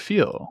make you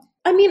feel?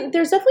 I mean,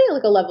 there's definitely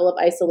like a level of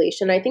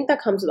isolation. I think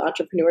that comes with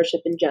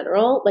entrepreneurship in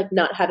general, like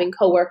not having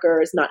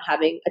coworkers, not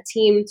having a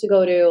team to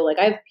go to. Like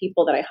I have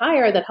people that I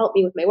hire that help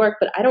me with my work,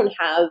 but I don't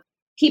have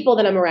people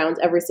that I'm around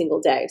every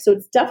single day. So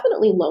it's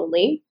definitely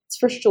lonely. It's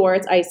for sure.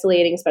 It's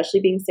isolating,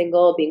 especially being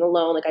single, being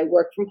alone. Like I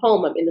work from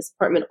home. I'm in this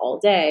apartment all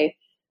day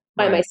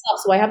by myself.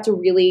 So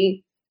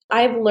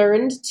I've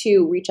learned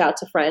to reach out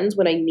to friends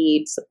when I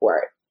need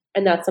support.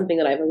 And that's something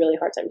that I have a really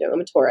hard time doing.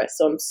 I'm a Taurus,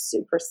 so I'm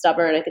super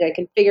stubborn. I think I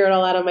can figure it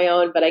all out on my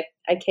own, but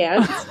I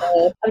can't.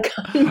 So I've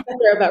gotten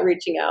better about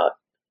reaching out.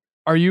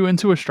 Are you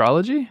into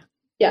astrology?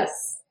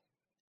 Yes,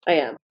 I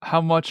am. How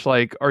much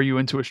are you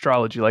into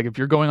astrology? Like if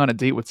you're going on a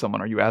date with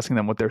someone, are you asking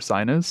them what their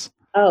sign is?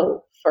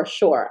 Oh, for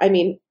sure. I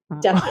mean,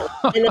 definitely.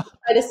 And then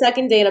by the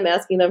second date, I'm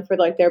asking them for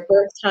like their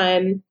birth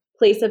time,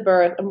 place of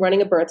birth. I'm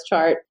running a birth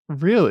chart.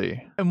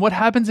 Really? And what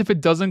happens if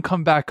it doesn't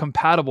come back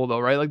compatible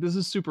though, right? Like this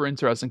is super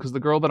interesting because the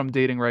girl that I'm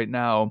dating right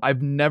now,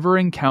 I've never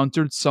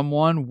encountered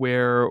someone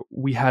where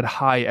we had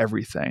high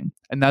everything.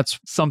 And that's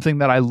something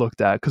that I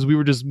looked at because we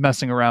were just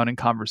messing around in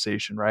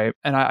conversation, right?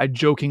 And I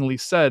jokingly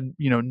said,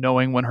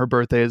 knowing when her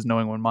birthday is,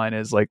 knowing when mine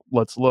is, like,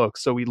 let's look.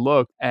 So we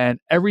looked and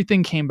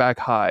everything came back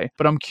high.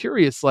 But I'm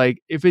curious,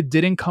 like, if it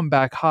didn't come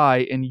back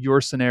high in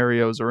your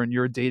scenarios or in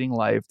your dating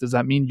life, does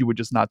that mean you would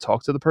just not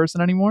talk to the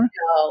person anymore?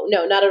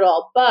 No, not at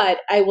all.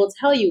 But I will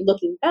tell you,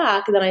 looking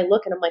back, and then I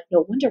look and I'm like,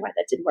 no wonder why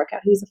that didn't work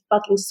out. He was a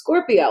fucking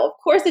Scorpio. Of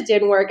course it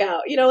didn't work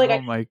out.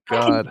 Oh my God. I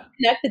can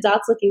connect the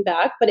dots looking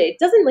back, but it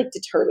doesn't like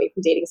deter me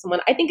from dating someone.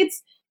 I think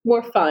it's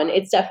more fun.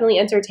 It's definitely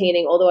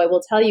entertaining. Although I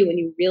will tell you, when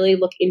you really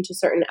look into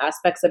certain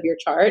aspects of your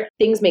chart,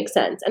 things make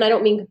sense. And I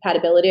don't mean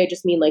compatibility. I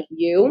just mean like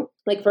you.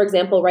 Like, for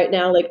example, right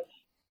now, like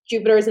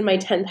Jupiter is in my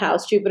 10th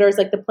house. Jupiter is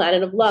like the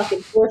planet of luck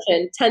and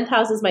fortune. 10th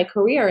house is my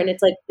career. And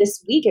it's like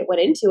this week it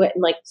went into it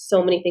and like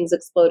so many things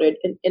exploded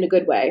in a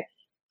good way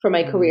for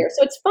my career.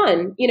 So it's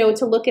fun,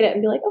 to look at it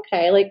and be like,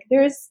 okay, like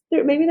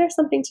maybe there's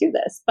something to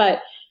this. But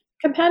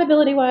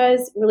compatibility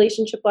wise,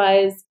 relationship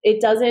wise,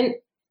 it doesn't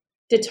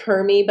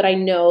deter me, but I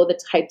know the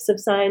types of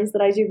signs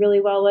that I do really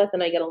well with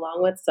and I get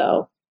along with.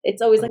 So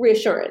it's always like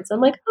reassurance.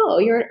 I'm like, oh,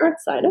 you're an earth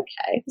sign.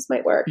 Okay, this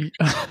might work.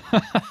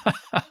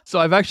 So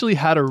I've actually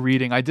had a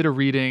reading. I did a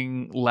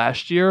reading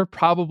last year,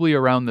 probably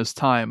around this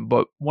time.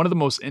 But one of the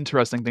most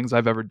interesting things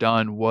I've ever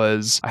done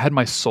was I had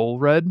my soul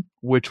read,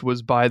 which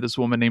was by this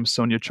woman named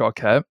Sonia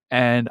Choquette.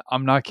 And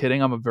I'm not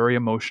kidding. I'm a very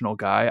emotional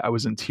guy. I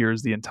was in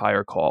tears the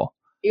entire call.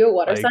 You're a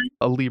water sign?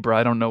 A Libra.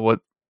 I don't know what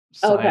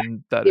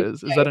sign that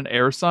is. Is that an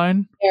air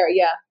sign? Air,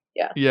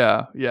 yeah.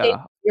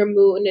 Yeah. Your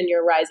moon and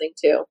your rising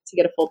too, to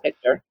get a full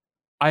picture.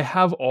 I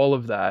have all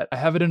of that. I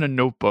have it in a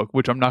notebook,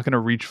 which I'm not going to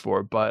reach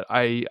for, but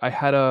I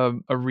had a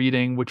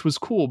reading, which was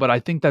cool, but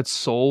I think that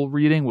soul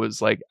reading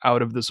was like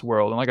out of this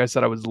world. And like I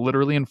said, I was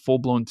literally in full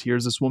blown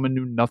tears. This woman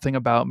knew nothing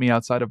about me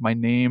outside of my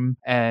name.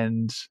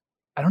 And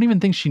I don't even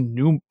think she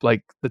knew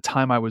like the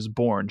time I was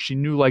born. She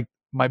knew like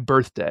my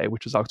birthday,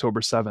 which is October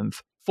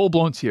 7th.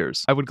 full-blown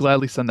tears. I would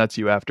gladly send that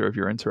to you after if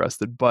you're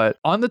interested. But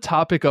on the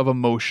topic of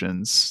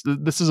emotions,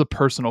 this is a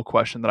personal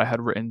question that I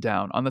had written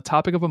down. On the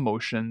topic of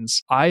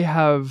emotions, I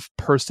have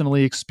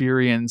personally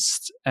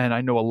experienced, and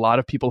I know a lot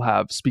of people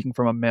have, speaking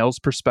from a male's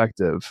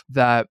perspective,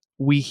 that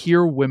we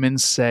hear women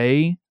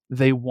say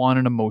they want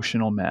an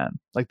emotional man.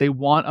 Like they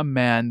want a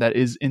man that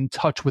is in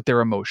touch with their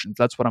emotions.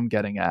 That's what I'm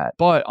getting at.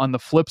 But on the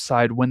flip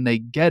side, when they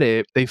get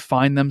it, they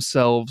find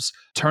themselves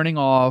turning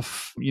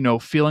off,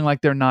 feeling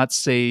like they're not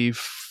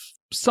safe,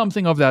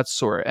 something of that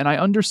sort. And I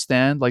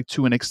understand, like,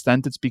 to an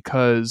extent, it's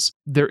because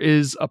there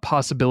is a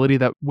possibility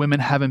that women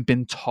haven't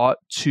been taught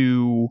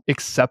to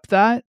accept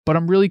that. But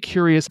I'm really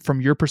curious from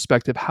your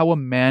perspective, how a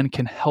man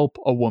can help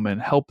a woman,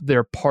 help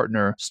their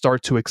partner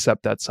start to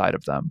accept that side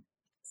of them.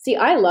 See,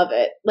 I love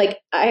it. Like,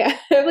 I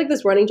have like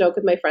this running joke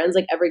with my friends,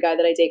 like every guy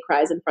that I date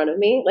cries in front of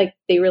me. Like,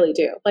 they really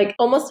do. Like,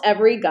 almost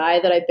every guy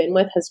that I've been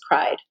with has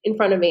cried in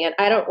front of me. And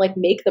I don't like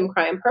make them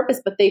cry on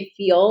purpose, but they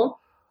feel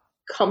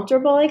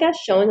comfortable, I guess,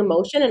 showing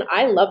emotion. And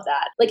I love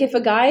that. Like, if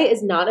a guy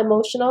is not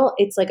emotional,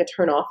 it's like a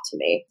turn off to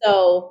me.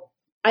 So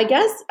I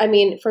guess,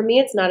 for me,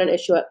 it's not an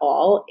issue at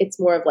all. It's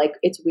more of like,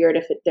 it's weird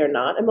if they're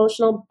not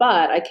emotional,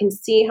 but I can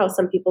see how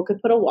some people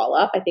could put a wall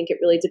up. I think it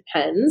really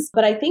depends.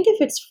 But I think if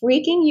it's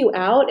freaking you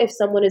out, if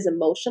someone is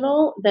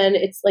emotional, then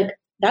it's like,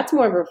 that's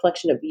more of a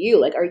reflection of you.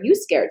 Like, are you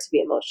scared to be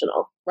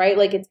emotional, right?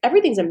 Like,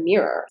 everything's a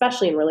mirror,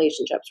 especially in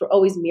relationships. We're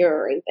always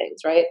mirroring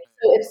things, right?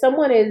 So if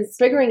someone is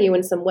triggering you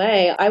in some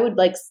way, I would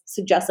like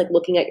suggest like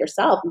looking at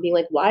yourself and being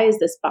like, why is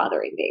this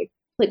bothering me?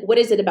 Like, what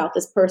is it about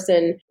this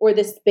person or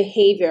this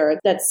behavior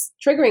that's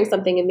triggering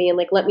something in me? And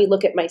like, let me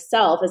look at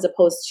myself as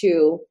opposed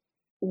to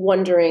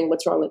wondering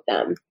what's wrong with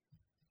them.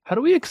 How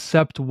do we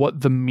accept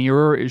what the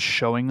mirror is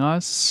showing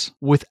us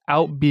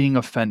without being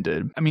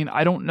offended?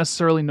 I don't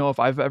necessarily know if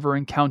I've ever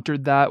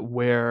encountered that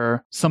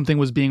where something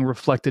was being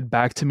reflected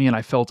back to me and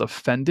I felt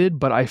offended,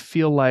 but I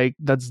feel like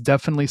that's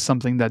definitely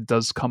something that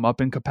does come up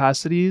in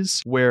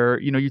capacities where,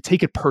 you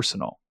take it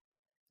personal,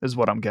 is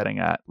what I'm getting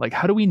at. Like,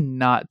 how do we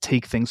not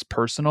take things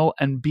personal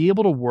and be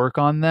able to work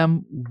on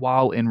them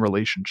while in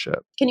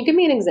relationship? Can you give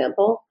me an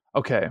example?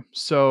 Okay,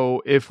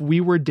 so if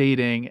we were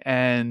dating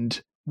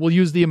and we'll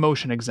use the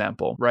emotion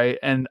example, right?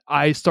 And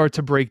I start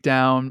to break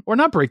down, or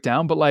not break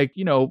down, but like,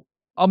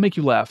 I'll make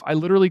you laugh. I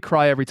literally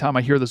cry every time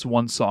I hear this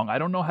one song. I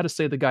don't know how to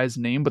say the guy's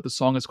name, but the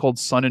song is called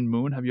Sun and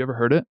Moon. Have you ever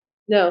heard it?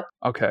 No.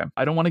 Okay.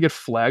 I don't want to get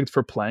flagged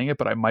for playing it,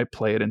 but I might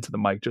play it into the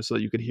mic just so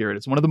that you could hear it.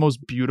 It's one of the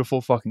most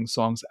beautiful fucking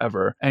songs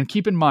ever. And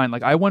keep in mind,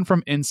 like, I went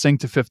from NSYNC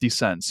to 50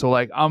 Cent. So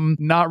like, I'm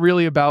not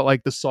really about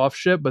like the soft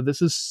shit, but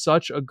this is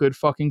such a good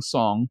fucking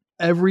song.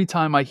 Every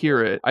time I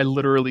hear it, I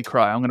literally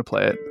cry. I'm going to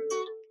play it.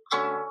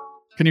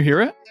 Can you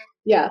hear it?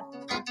 Yeah.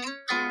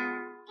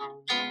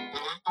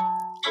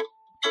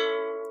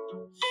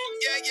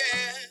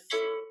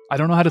 I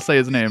don't know how to say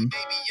his name.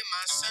 Baby, you're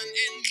my sun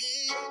and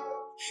moon.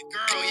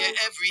 Girl, you're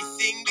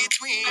everything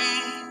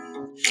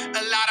between.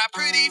 A lot of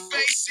pretty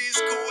faces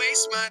could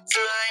waste my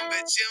time,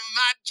 but you're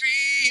my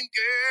dream,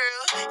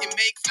 girl. You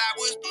make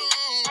flowers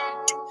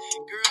bloom.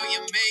 Girl, you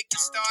make the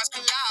stars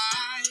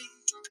collide.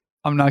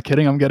 I'm not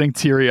kidding. I'm getting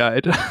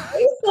teary-eyed. Oh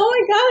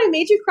my God, I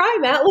made you cry,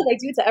 Matt. Look, I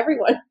do it to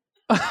everyone.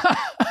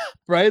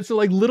 Right? So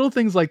like little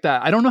things like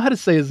that. I don't know how to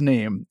say his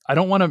name. I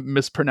don't want to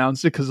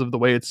mispronounce it because of the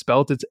way it's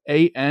spelled. It's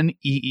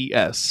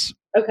Anees.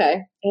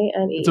 Okay.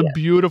 Anees. It's a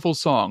beautiful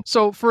song.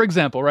 So for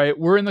example, right,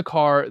 we're in the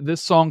car, this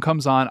song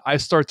comes on, I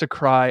start to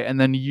cry, and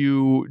then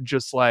you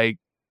just like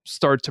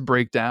start to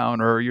break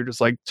down, or you're just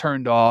like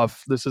turned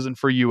off. This isn't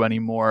for you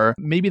anymore.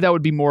 Maybe that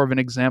would be more of an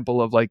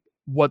example of like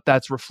what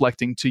that's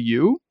reflecting to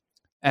you.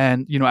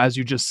 And, as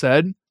you just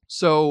said,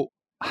 so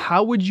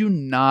how would you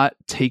not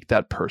take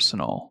that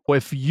personal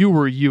if you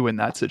were you in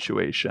that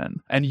situation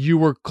and you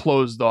were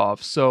closed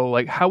off? So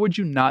like, how would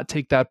you not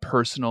take that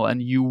personal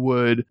and you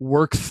would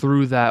work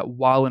through that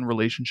while in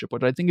relationship,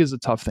 which I think is a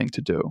tough thing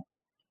to do.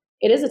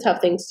 It is a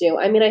tough thing to do.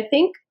 I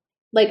think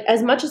like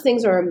as much as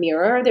things are a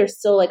mirror, there's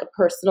still like a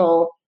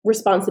personal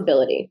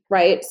responsibility,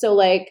 right? So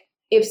like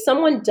if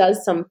someone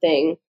does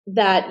something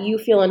that you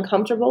feel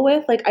uncomfortable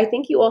with, like I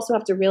think you also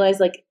have to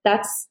realize like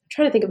I'm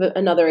trying to think of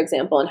another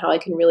example and how I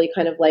can really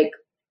kind of like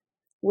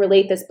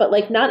relate this, but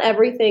like not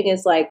everything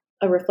is like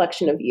a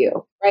reflection of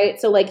you, right?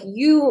 So like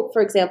you,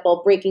 for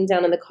example, breaking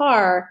down in the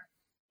car,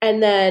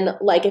 and then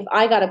like if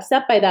I got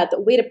upset by that, the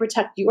way to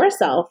protect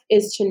yourself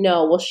is to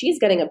know, well, she's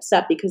getting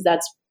upset because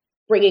that's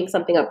bringing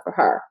something up for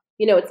her.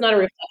 It's not a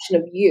reflection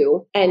of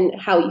you and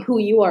who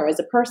you are as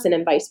a person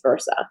and vice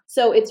versa.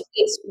 So it's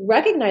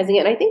recognizing it.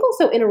 And I think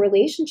also in a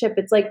relationship,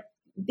 it's like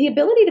the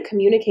ability to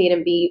communicate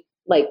and be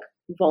like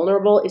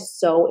vulnerable is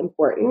so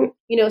important,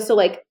 so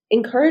like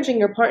encouraging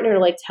your partner to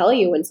like tell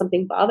you when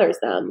something bothers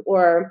them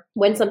or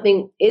when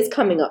something is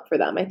coming up for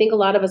them. I think a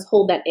lot of us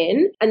hold that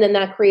in, and then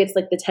that creates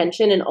like the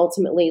tension and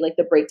ultimately like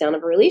the breakdown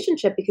of a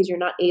relationship because you're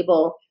not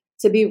able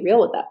to be real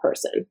with that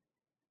person.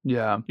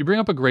 Yeah. You bring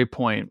up a great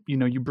point.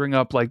 You bring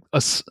up like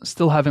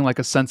still having like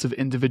a sense of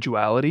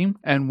individuality.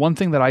 And one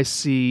thing that I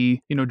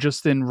see,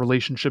 just in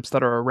relationships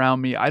that are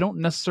around me, I don't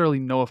necessarily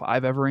know if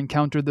I've ever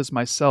encountered this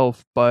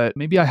myself, but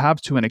maybe I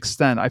have to an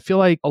extent. I feel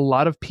like a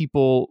lot of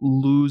people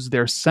lose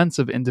their sense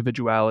of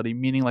individuality,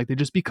 meaning like they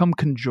just become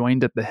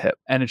conjoined at the hip.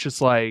 And it's just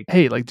like,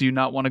 hey, like, do you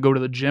not want to go to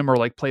the gym or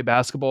like play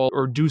basketball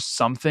or do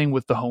something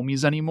with the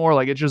homies anymore?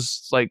 Like, it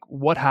just like,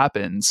 what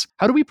happens?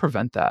 How do we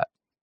prevent that?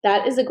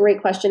 That is a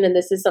great question. And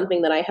this is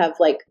something that I have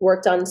like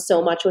worked on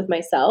so much with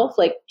myself,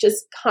 like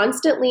just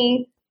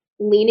constantly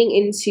leaning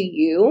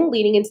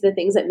into the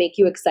things that make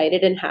you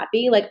excited and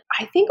happy. Like,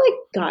 I think like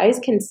guys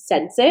can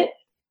sense it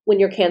when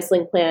you're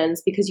canceling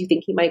plans because you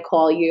think he might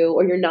call you,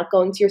 or you're not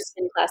going to your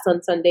spin class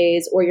on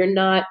Sundays, or you're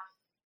not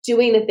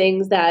doing the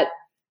things that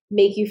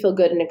make you feel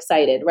good and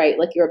excited, right?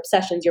 Like your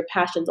obsessions, your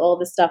passions, all of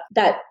the stuff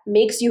that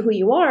makes you who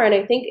you are. And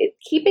I think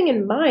keeping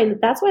in mind,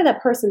 that's why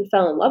that person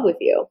fell in love with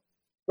you.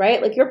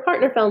 Right? Like your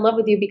partner fell in love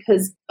with you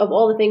because of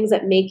all the things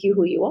that make you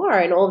who you are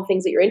and all the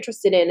things that you're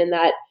interested in and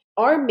that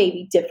are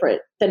maybe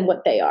different than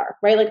what they are,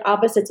 right? Like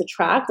opposites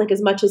attract, like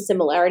as much as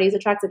similarities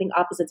attract, I think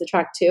opposites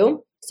attract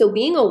too. So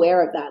being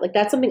aware of that, like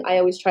that's something I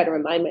always try to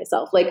remind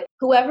myself, like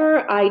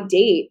whoever I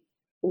date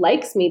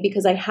likes me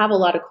because I have a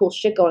lot of cool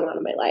shit going on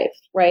in my life,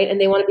 right? And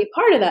they want to be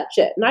part of that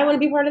shit and I want to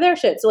be part of their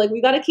shit. So like we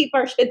got to keep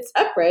our shit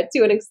separate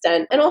to an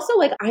extent. And also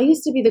like I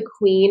used to be the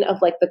queen of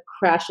like the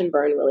crash and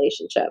burn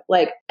relationship.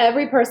 Like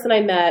every person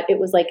I met, it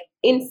was like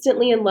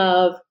instantly in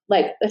love,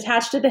 like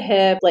attached to the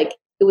hip, like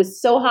it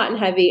was so hot and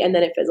heavy and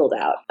then it fizzled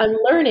out. I'm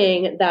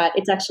learning that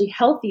it's actually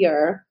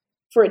healthier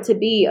for it to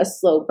be a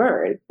slow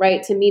burn,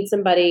 right? To meet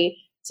somebody,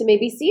 to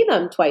maybe see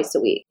them twice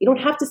a week. You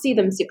don't have to see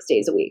them 6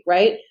 days a week,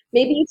 right?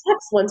 Maybe you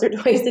text once or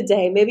twice a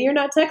day. Maybe you're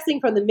not texting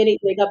from the minute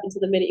you wake up until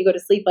the minute you go to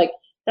sleep. Like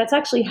that's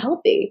actually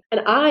healthy. And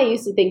I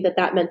used to think that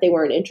that meant they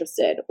weren't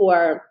interested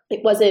or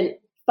it wasn't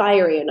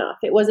fiery enough.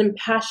 It wasn't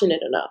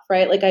passionate enough,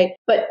 right?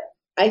 But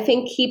I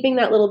think keeping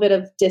that little bit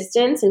of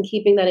distance and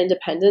keeping that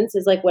independence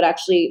is like what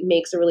actually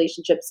makes a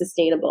relationship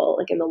sustainable,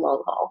 like in the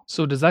long haul.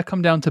 So does that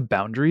come down to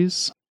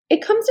boundaries?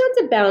 It comes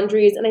down to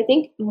boundaries. And I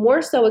think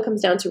more so it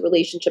comes down to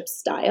relationship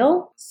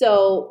style.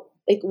 So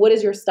like, what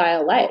is your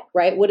style like,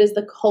 right? What is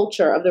the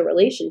culture of the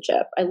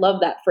relationship? I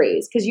love that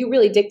phrase because you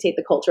really dictate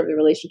the culture of the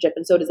relationship.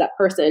 And so does that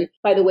person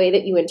by the way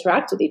that you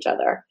interact with each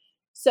other.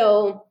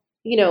 So,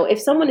 if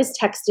someone is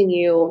texting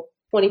you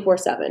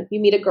 24/7,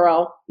 you meet a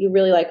girl, you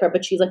really like her,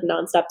 but she's like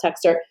nonstop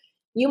texter,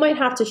 you might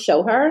have to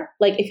show her,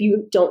 like, if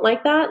you don't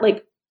like that,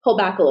 like, pull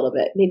back a little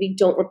bit. Maybe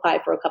don't reply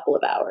for a couple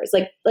of hours.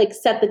 Like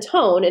set the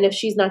tone. And if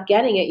she's not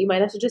getting it, you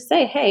might have to just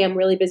say, hey, I'm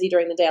really busy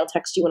during the day. I'll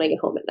text you when I get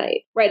home at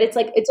night. Right? It's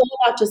like, it's all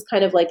about just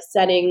kind of like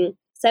setting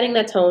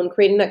that tone,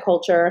 creating that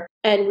culture,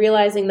 and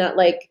realizing that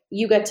like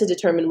you get to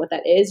determine what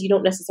that is. You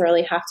don't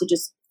necessarily have to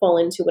just fall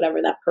into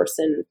whatever that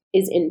person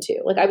is into.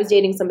 Like I was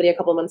dating somebody a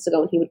couple of months ago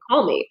and he would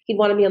call me. He'd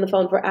want to be on the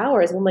phone for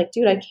hours. And I'm like,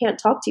 dude, I can't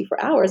talk to you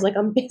for hours. Like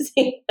I'm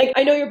busy. Like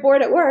I know you're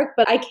bored at work,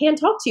 but I can't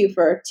talk to you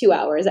for 2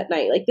 hours at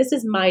night. Like this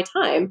is my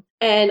time.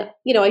 And,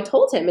 I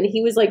told him and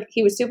he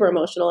was super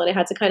emotional and I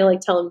had to kind of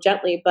like tell him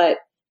gently, but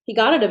he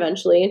got it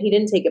eventually and he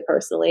didn't take it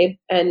personally.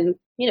 And,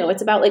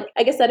 it's about like,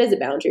 I guess that is a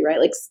boundary, right?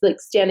 Like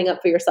standing up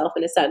for yourself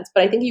in a sense,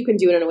 but I think you can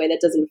do it in a way that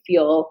doesn't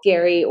feel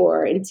scary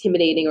or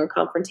intimidating or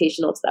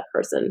confrontational to that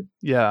person.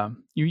 Yeah.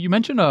 You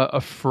mentioned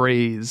a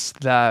phrase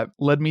that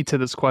led me to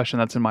this question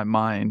that's in my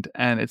mind.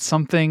 And it's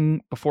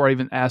something, before I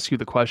even ask you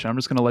the question, I'm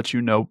just going to let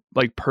you know,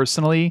 like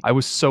personally, I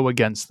was so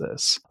against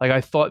this. Like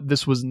I thought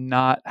this was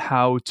not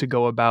how to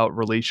go about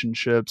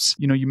relationships.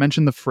 You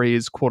mentioned the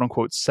phrase, quote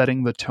unquote,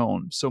 setting the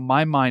tone. So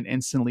my mind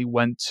instantly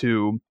went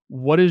to,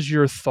 what is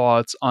your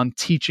thoughts on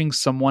teaching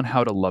someone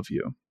how to love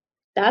you?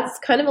 That's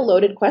kind of a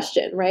loaded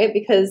question, right?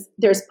 Because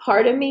there's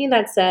part of me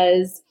that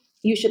says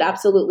you should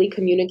absolutely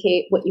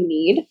communicate what you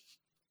need.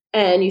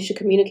 And you should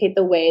communicate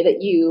the way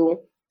that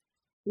you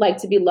like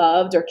to be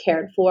loved or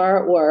cared for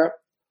or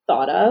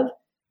thought of.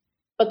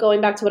 But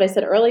going back to what I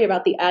said earlier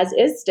about the as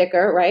is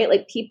sticker, right?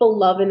 Like people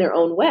love in their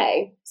own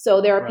way.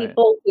 So there are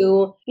people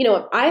who,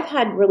 I've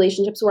had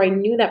relationships where I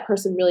knew that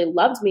person really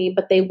loved me,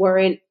 but they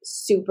weren't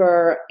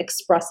super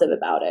expressive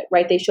about it,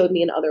 right? They showed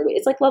me in other ways.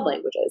 It's like love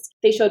languages.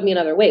 They showed me in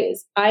other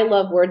ways. I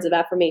love words of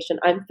affirmation.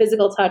 I'm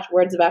physical touch,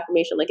 words of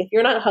affirmation. Like if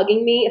you're not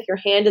hugging me, if your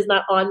hand is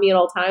not on me at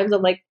all times,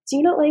 I'm like, do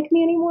you not like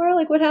me anymore?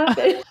 Like what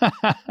happened?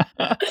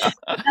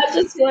 That's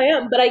just who I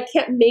am. But I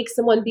can't make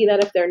someone be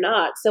that if they're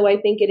not. So I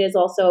think it is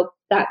also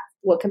that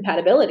what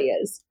compatibility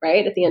is,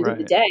 right? At the end of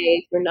the day,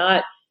 if you're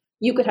not,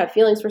 you could have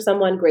feelings for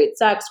someone, great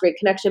sex, great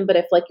connection, but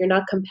if like you're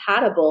not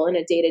compatible in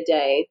a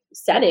day-to-day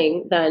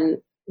setting,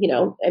 then,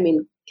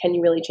 can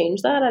you really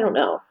change that? I don't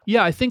know.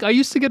 Yeah, I think I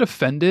used to get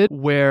offended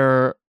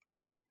where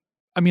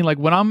I mean, like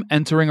when I'm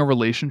entering a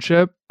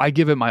relationship, I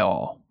give it my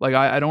all. Like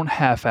I don't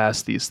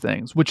half-ass these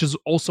things, which is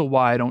also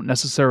why I don't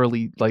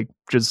necessarily like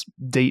just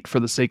date for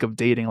the sake of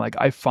dating. Like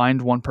I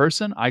find one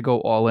person, I go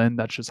all in.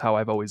 That's just how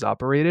I've always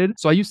operated.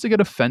 So I used to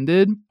get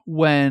offended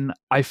when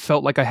I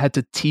felt like I had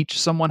to teach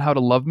someone how to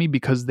love me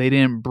because they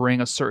didn't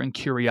bring a certain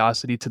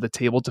curiosity to the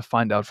table to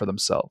find out for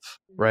themselves,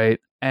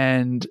 right?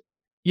 And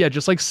yeah,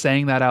 just like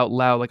saying that out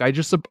loud, like I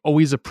just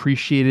always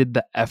appreciated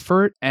the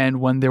effort.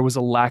 And when there was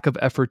a lack of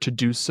effort to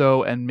do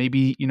so, and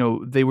maybe,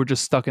 they were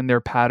just stuck in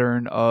their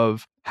pattern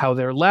of how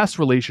their last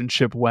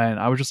relationship went,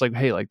 I was just like,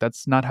 hey, like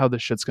that's not how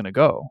this shit's gonna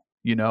go,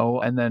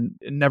 and then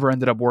it never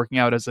ended up working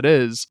out as it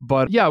is.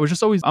 But yeah,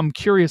 I'm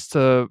curious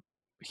to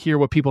hear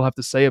what people have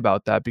to say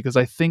about that because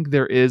I think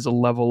there is a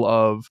level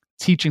of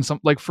teaching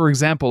like for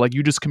example, like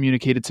you just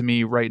communicated to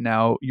me right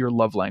now your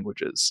love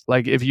languages.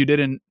 Like if you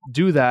didn't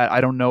do that, I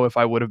don't know if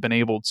I would have been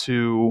able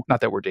to,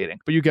 not that we're dating,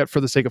 but you get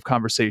for the sake of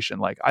conversation,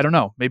 like I don't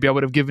know, maybe I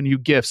would have given you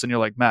gifts and you're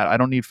like, Matt, I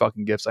don't need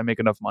fucking gifts, I make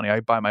enough money, I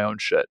buy my own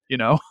shit.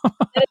 That's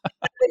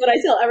exactly what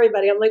I tell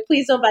everybody. I'm like,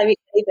 please don't buy me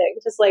anything,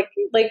 just like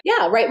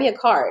yeah, write me a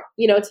card.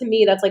 To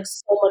me that's like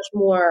so much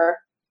more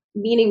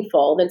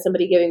meaningful than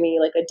somebody giving me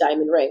like a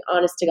diamond ring.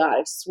 Honest to God,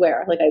 I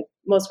swear. Like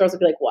most girls would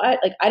be like, what?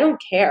 Like, I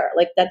don't care.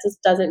 Like that just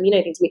doesn't mean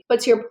anything to me. But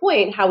to your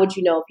point, how would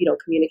you know if you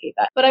don't communicate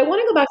that? But I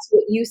want to go back to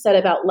what you said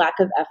about lack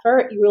of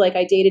effort. You were like,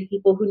 I dated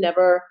people who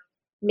never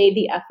made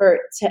the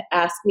effort to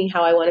ask me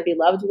how I want to be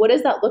loved. What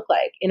does that look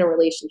like in a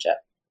relationship?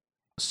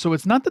 So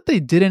it's not that they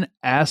didn't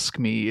ask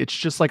me. It's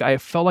just like I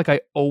felt like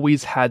I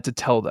always had to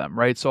tell them,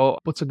 right? So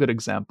what's a good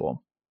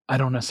example? I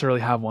don't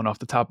necessarily have one off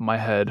the top of my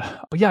head.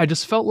 But yeah, I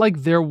just felt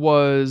like there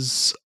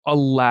was a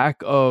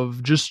lack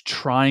of just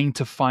trying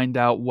to find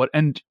out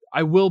and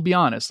I will be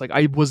honest, like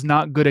I was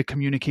not good at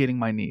communicating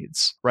my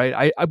needs,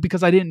 right? I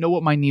because I didn't know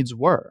what my needs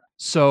were.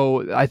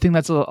 So I think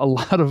that's a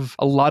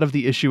lot of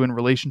the issue in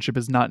relationship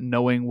is not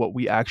knowing what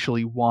we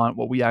actually want,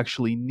 what we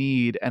actually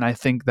need. And I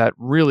think that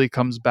really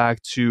comes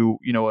back to,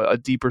 a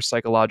deeper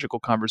psychological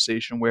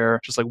conversation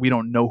where just like we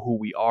don't know who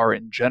we are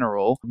in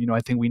general. I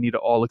think we need to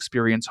all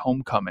experience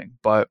homecoming.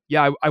 But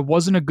yeah, I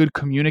wasn't a good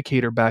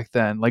communicator back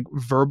then. Like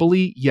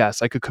verbally,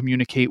 yes, I could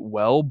communicate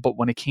well, but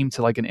when it came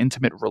to like an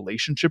intimate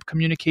relationship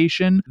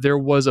communication, there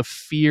was a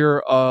fear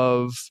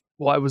of,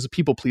 I was a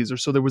people pleaser.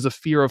 So there was a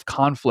fear of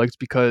conflict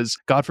because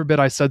God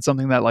forbid I said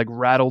something that like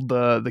rattled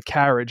the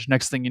carriage.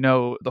 Next thing you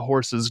know, the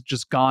horse is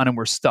just gone and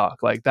we're stuck.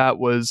 Like that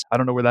was, I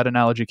don't know where that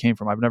analogy came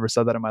from. I've never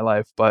said that in my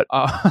life, but,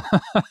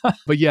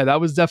 but yeah,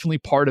 that was definitely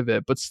part of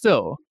it. But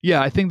still,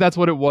 yeah, I think that's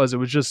what it was. It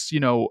was just,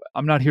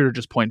 I'm not here to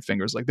just point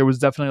fingers. Like there was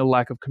definitely a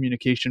lack of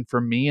communication for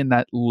me. And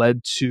that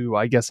led to,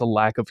 I guess, a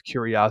lack of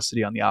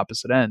curiosity on the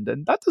opposite end.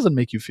 And that doesn't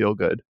make you feel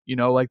good.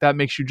 Like that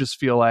makes you just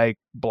feel like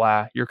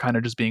blah, you're kind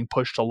of just being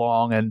pushed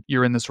along and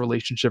you're in this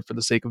relationship for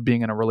the sake of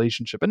being in a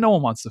relationship. And no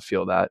one wants to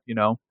feel that,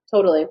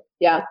 Totally.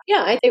 Yeah.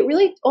 Yeah. It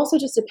really also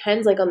just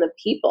depends like on the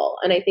people.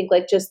 And I think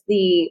like just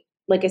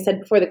like I said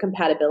before, the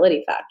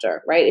compatibility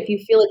factor, right? If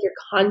you feel like you're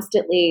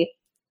constantly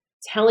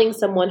telling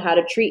someone how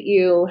to treat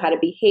you, how to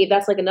behave,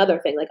 that's like another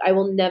thing. Like I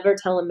will never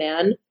tell a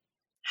man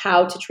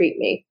how to treat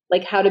me,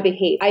 like how to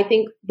behave. I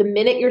think the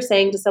minute you're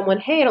saying to someone,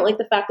 hey, I don't like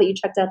the fact that you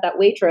checked out that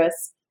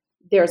waitress,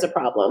 there's a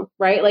problem,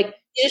 right? Like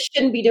you just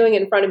shouldn't be doing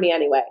it in front of me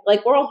anyway.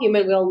 Like we're all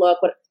human, we all look,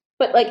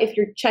 but like if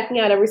you're checking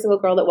out every single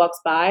girl that walks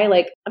by,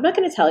 like I'm not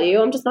going to tell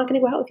you, I'm just not going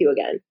to go out with you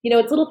again.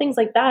 It's little things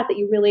like that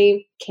you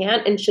really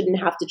can't and shouldn't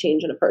have to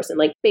change in a person,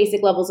 like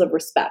basic levels of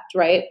respect,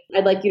 right?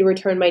 I'd like you to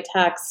return my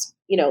text,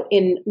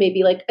 in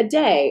maybe like a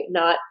day,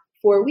 not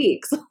 4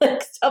 weeks,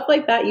 like stuff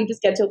like that. You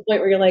just get to a point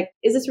where you're like,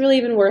 is this really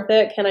even worth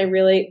it?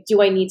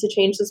 Do I need to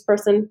change this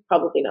person?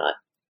 Probably not.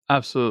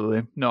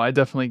 Absolutely. No, I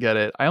definitely get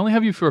it. I only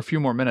have you for a few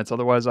more minutes.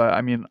 Otherwise,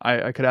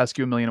 I could ask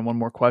you 1,000,001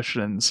 more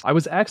questions. I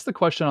was asked the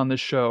question on this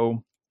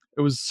show.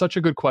 It was such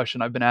a good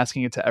question. I've been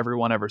asking it to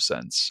everyone ever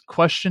since.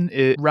 Question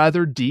is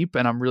rather deep,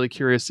 and I'm really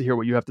curious to hear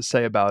what you have to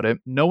say about it.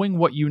 Knowing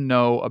what you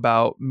know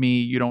about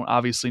me, you don't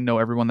obviously know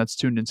everyone that's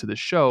tuned into this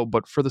show,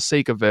 but for the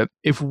sake of it,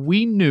 if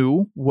we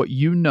knew what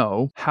you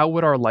know, how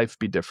would our life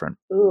be different?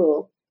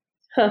 Ooh.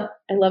 I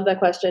love that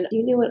question. If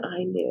you knew what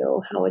I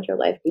knew, how would your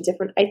life be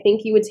different? I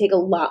think you would take a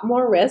lot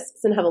more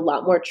risks and have a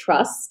lot more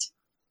trust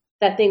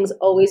that things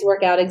always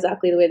work out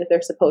exactly the way that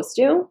they're supposed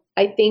to.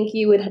 I think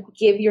you would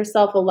give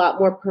yourself a lot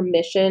more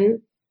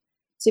permission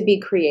to be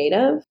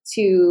creative,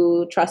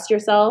 to trust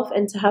yourself,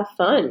 and to have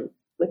fun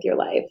with your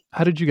life.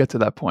 How did you get to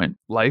that point?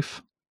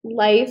 Life,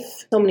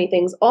 so many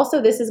things.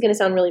 Also, this is going to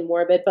sound really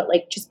morbid, but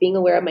like just being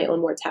aware of my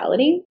own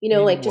mortality,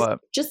 like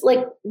just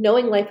like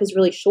knowing life is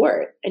really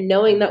short and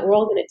knowing that we're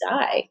all going to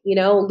die,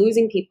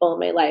 losing people in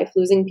my life,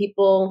 losing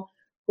people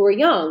who are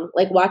young,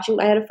 like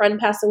I had a friend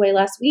pass away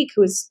last week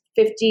who was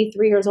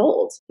 53 years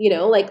old,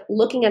 like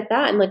looking at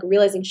that and like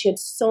realizing she had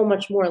so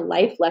much more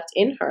life left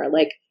in her.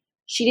 Like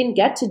she didn't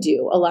get to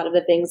do a lot of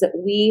the things that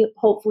we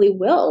hopefully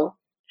will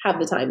have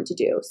the time to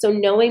do. So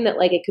knowing that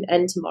like it could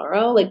end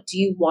tomorrow, like, do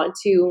you want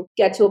to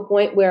get to a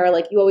point where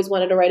like you always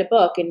wanted to write a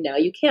book and now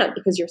you can't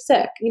because you're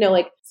sick?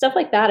 Like stuff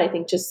like that, I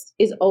think just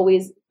is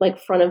always like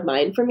front of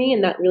mind for me.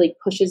 And that really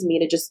pushes me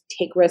to just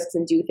take risks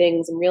and do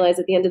things and realize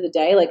at the end of the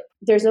day, like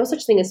there's no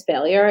such thing as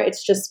failure.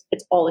 It's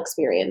all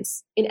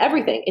experience in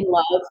everything, in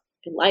love,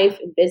 in life,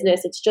 in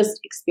business. It's just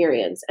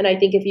experience. And I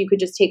think if you could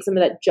just take some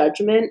of that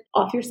judgment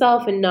off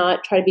yourself and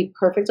not try to be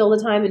perfect all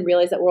the time and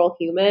realize that we're all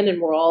human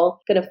and we're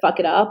all going to fuck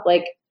it up,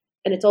 like,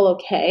 and it's all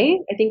okay,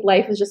 I think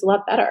life is just a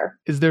lot better.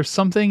 Is there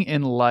something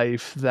in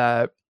life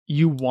that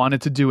you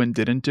wanted to do and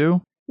didn't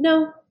do?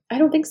 No, I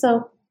don't think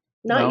so.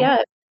 Not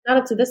yet. Not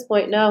up to this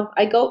point. No,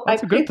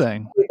 That's a good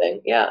thing.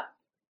 Everything. Yeah.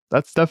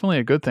 That's definitely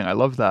a good thing. I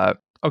love that.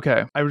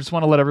 Okay. I just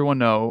want to let everyone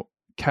know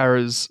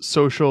Cara's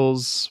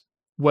socials,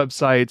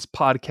 websites,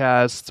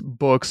 podcasts,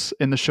 books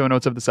in the show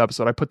notes of this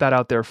episode. I put that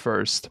out there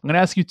first. I'm going to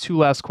ask you 2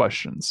 last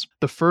questions.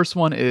 The first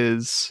one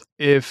is,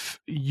 if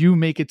you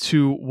make it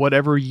to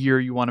whatever year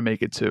you want to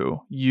make it to,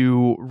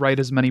 you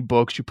write as many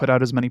books, you put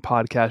out as many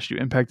podcasts, you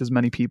impact as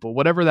many people,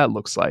 whatever that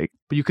looks like,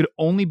 but you could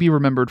only be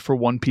remembered for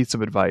one piece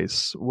of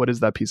advice. What is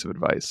that piece of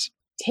advice?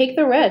 Take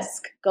the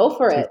risk. Go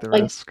for it. Take the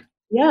risk.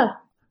 Yeah.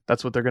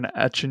 That's what they're going to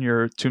etch in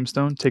your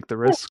tombstone. Take the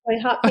risk. My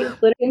hot pink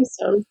glitter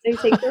tombstone. They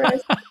take the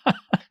risk.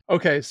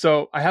 Okay,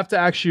 so I have to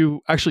ask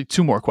you actually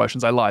 2 more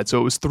questions. I lied.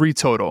 So it was 3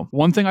 total.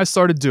 One thing I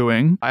started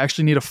doing, I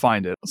actually need to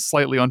find it.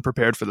 Slightly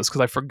unprepared for this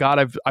because I forgot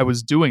I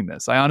was doing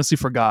this. I honestly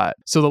forgot.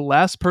 So the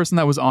last person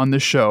that was on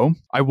this show,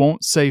 I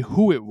won't say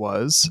who it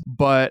was,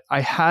 but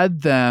I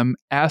had them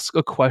ask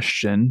a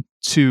question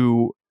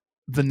to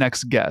the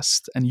next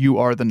guest, and you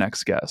are the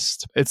next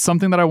guest. It's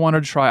something that I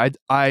wanted to try.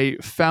 I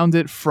found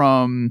it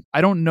from,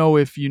 I don't know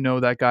if you know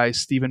that guy,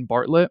 Stephen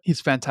Bartlett.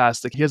 He's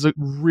fantastic. He has a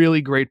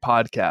really great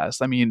podcast.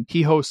 I mean,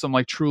 he hosts some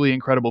like truly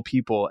incredible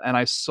people. And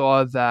I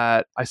saw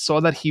that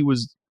he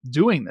was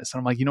doing this. And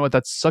I'm like, you know what?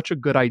 That's such a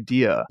good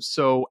idea.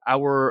 So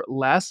our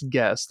last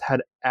guest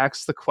had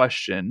asked the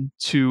question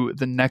to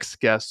the next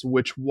guest,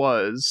 which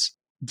was,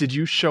 did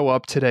you show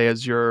up today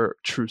as your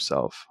true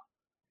self?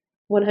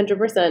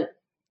 100%.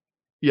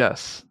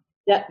 Yes.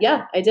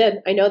 Yeah, I did.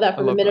 I know that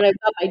from the minute I woke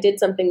up. I did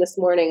something this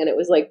morning and it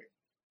was like,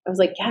 I was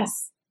like,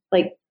 yes.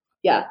 Like,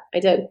 yeah, I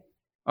did.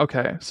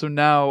 Okay. So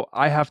now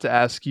I have to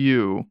ask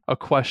you a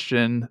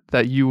question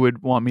that you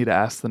would want me to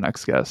ask the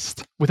next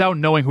guest without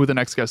knowing who the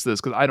next guest is,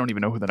 because I don't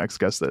even know who the next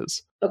guest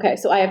is. Okay.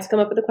 So I have to come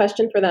up with a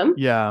question for them?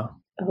 Yeah.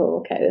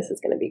 Oh, okay. This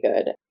is going to be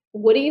good.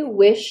 What do you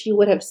wish you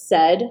would have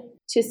said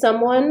to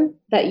someone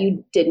that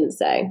you didn't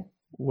say?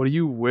 What do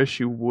you wish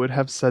you would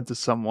have said to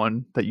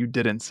someone that you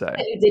didn't say?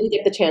 That you didn't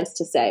get the chance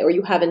to say, or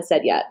you haven't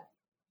said yet.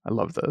 I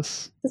love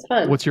this. It's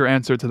fun. What's your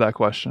answer to that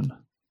question?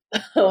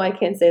 Oh, I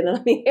can't say that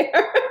on the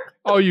air.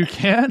 Oh, you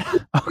can?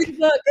 Okay.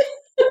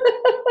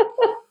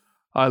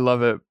 I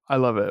love it. I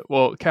love it.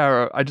 Well,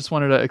 Cara, I just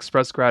wanted to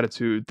express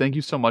gratitude. Thank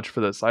you so much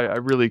for this. I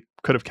really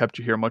could have kept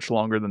you here much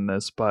longer than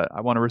this, but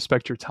I want to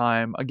respect your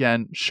time.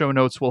 Again, show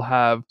notes will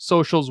have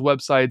socials,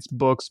 websites,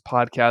 books,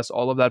 podcasts,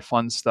 all of that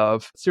fun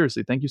stuff.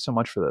 Seriously, thank you so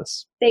much for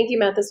this. Thank you,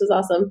 Matt. This was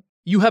awesome.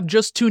 You have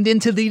just tuned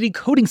into the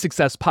Decoding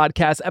Success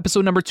podcast,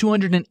 episode number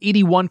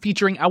 281,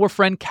 featuring our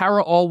friend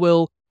Cara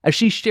Alwill, as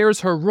she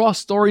shares her raw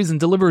stories and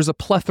delivers a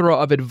plethora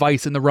of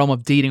advice in the realm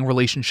of dating,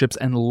 relationships,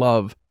 and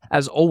love.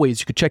 As always,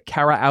 you could check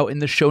Cara out in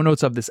the show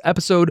notes of this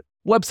episode.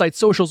 Website,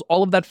 socials,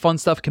 all of that fun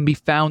stuff can be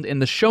found in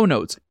the show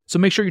notes. So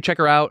make sure you check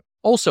her out.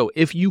 Also,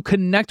 if you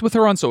connect with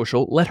her on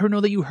social, let her know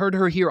that you heard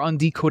her here on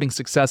Decoding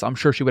Success. I'm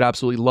sure she would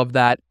absolutely love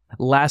that.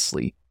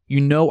 Lastly, you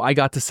know I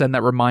got to send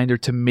that reminder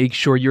to make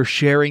sure you're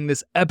sharing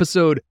this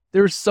episode.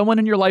 There's someone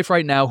in your life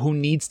right now who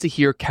needs to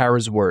hear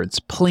Cara's words,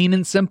 plain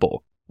and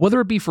simple.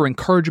 Whether it be for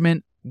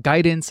encouragement,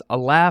 guidance, a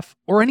laugh,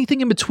 or anything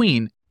in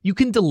between, you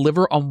can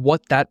deliver on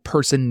what that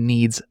person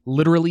needs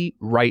literally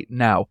right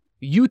now.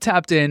 You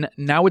tapped in,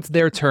 now it's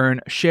their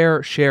turn.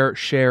 Share, share,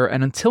 share.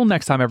 And until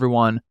next time,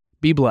 everyone,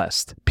 be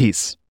blessed. Peace.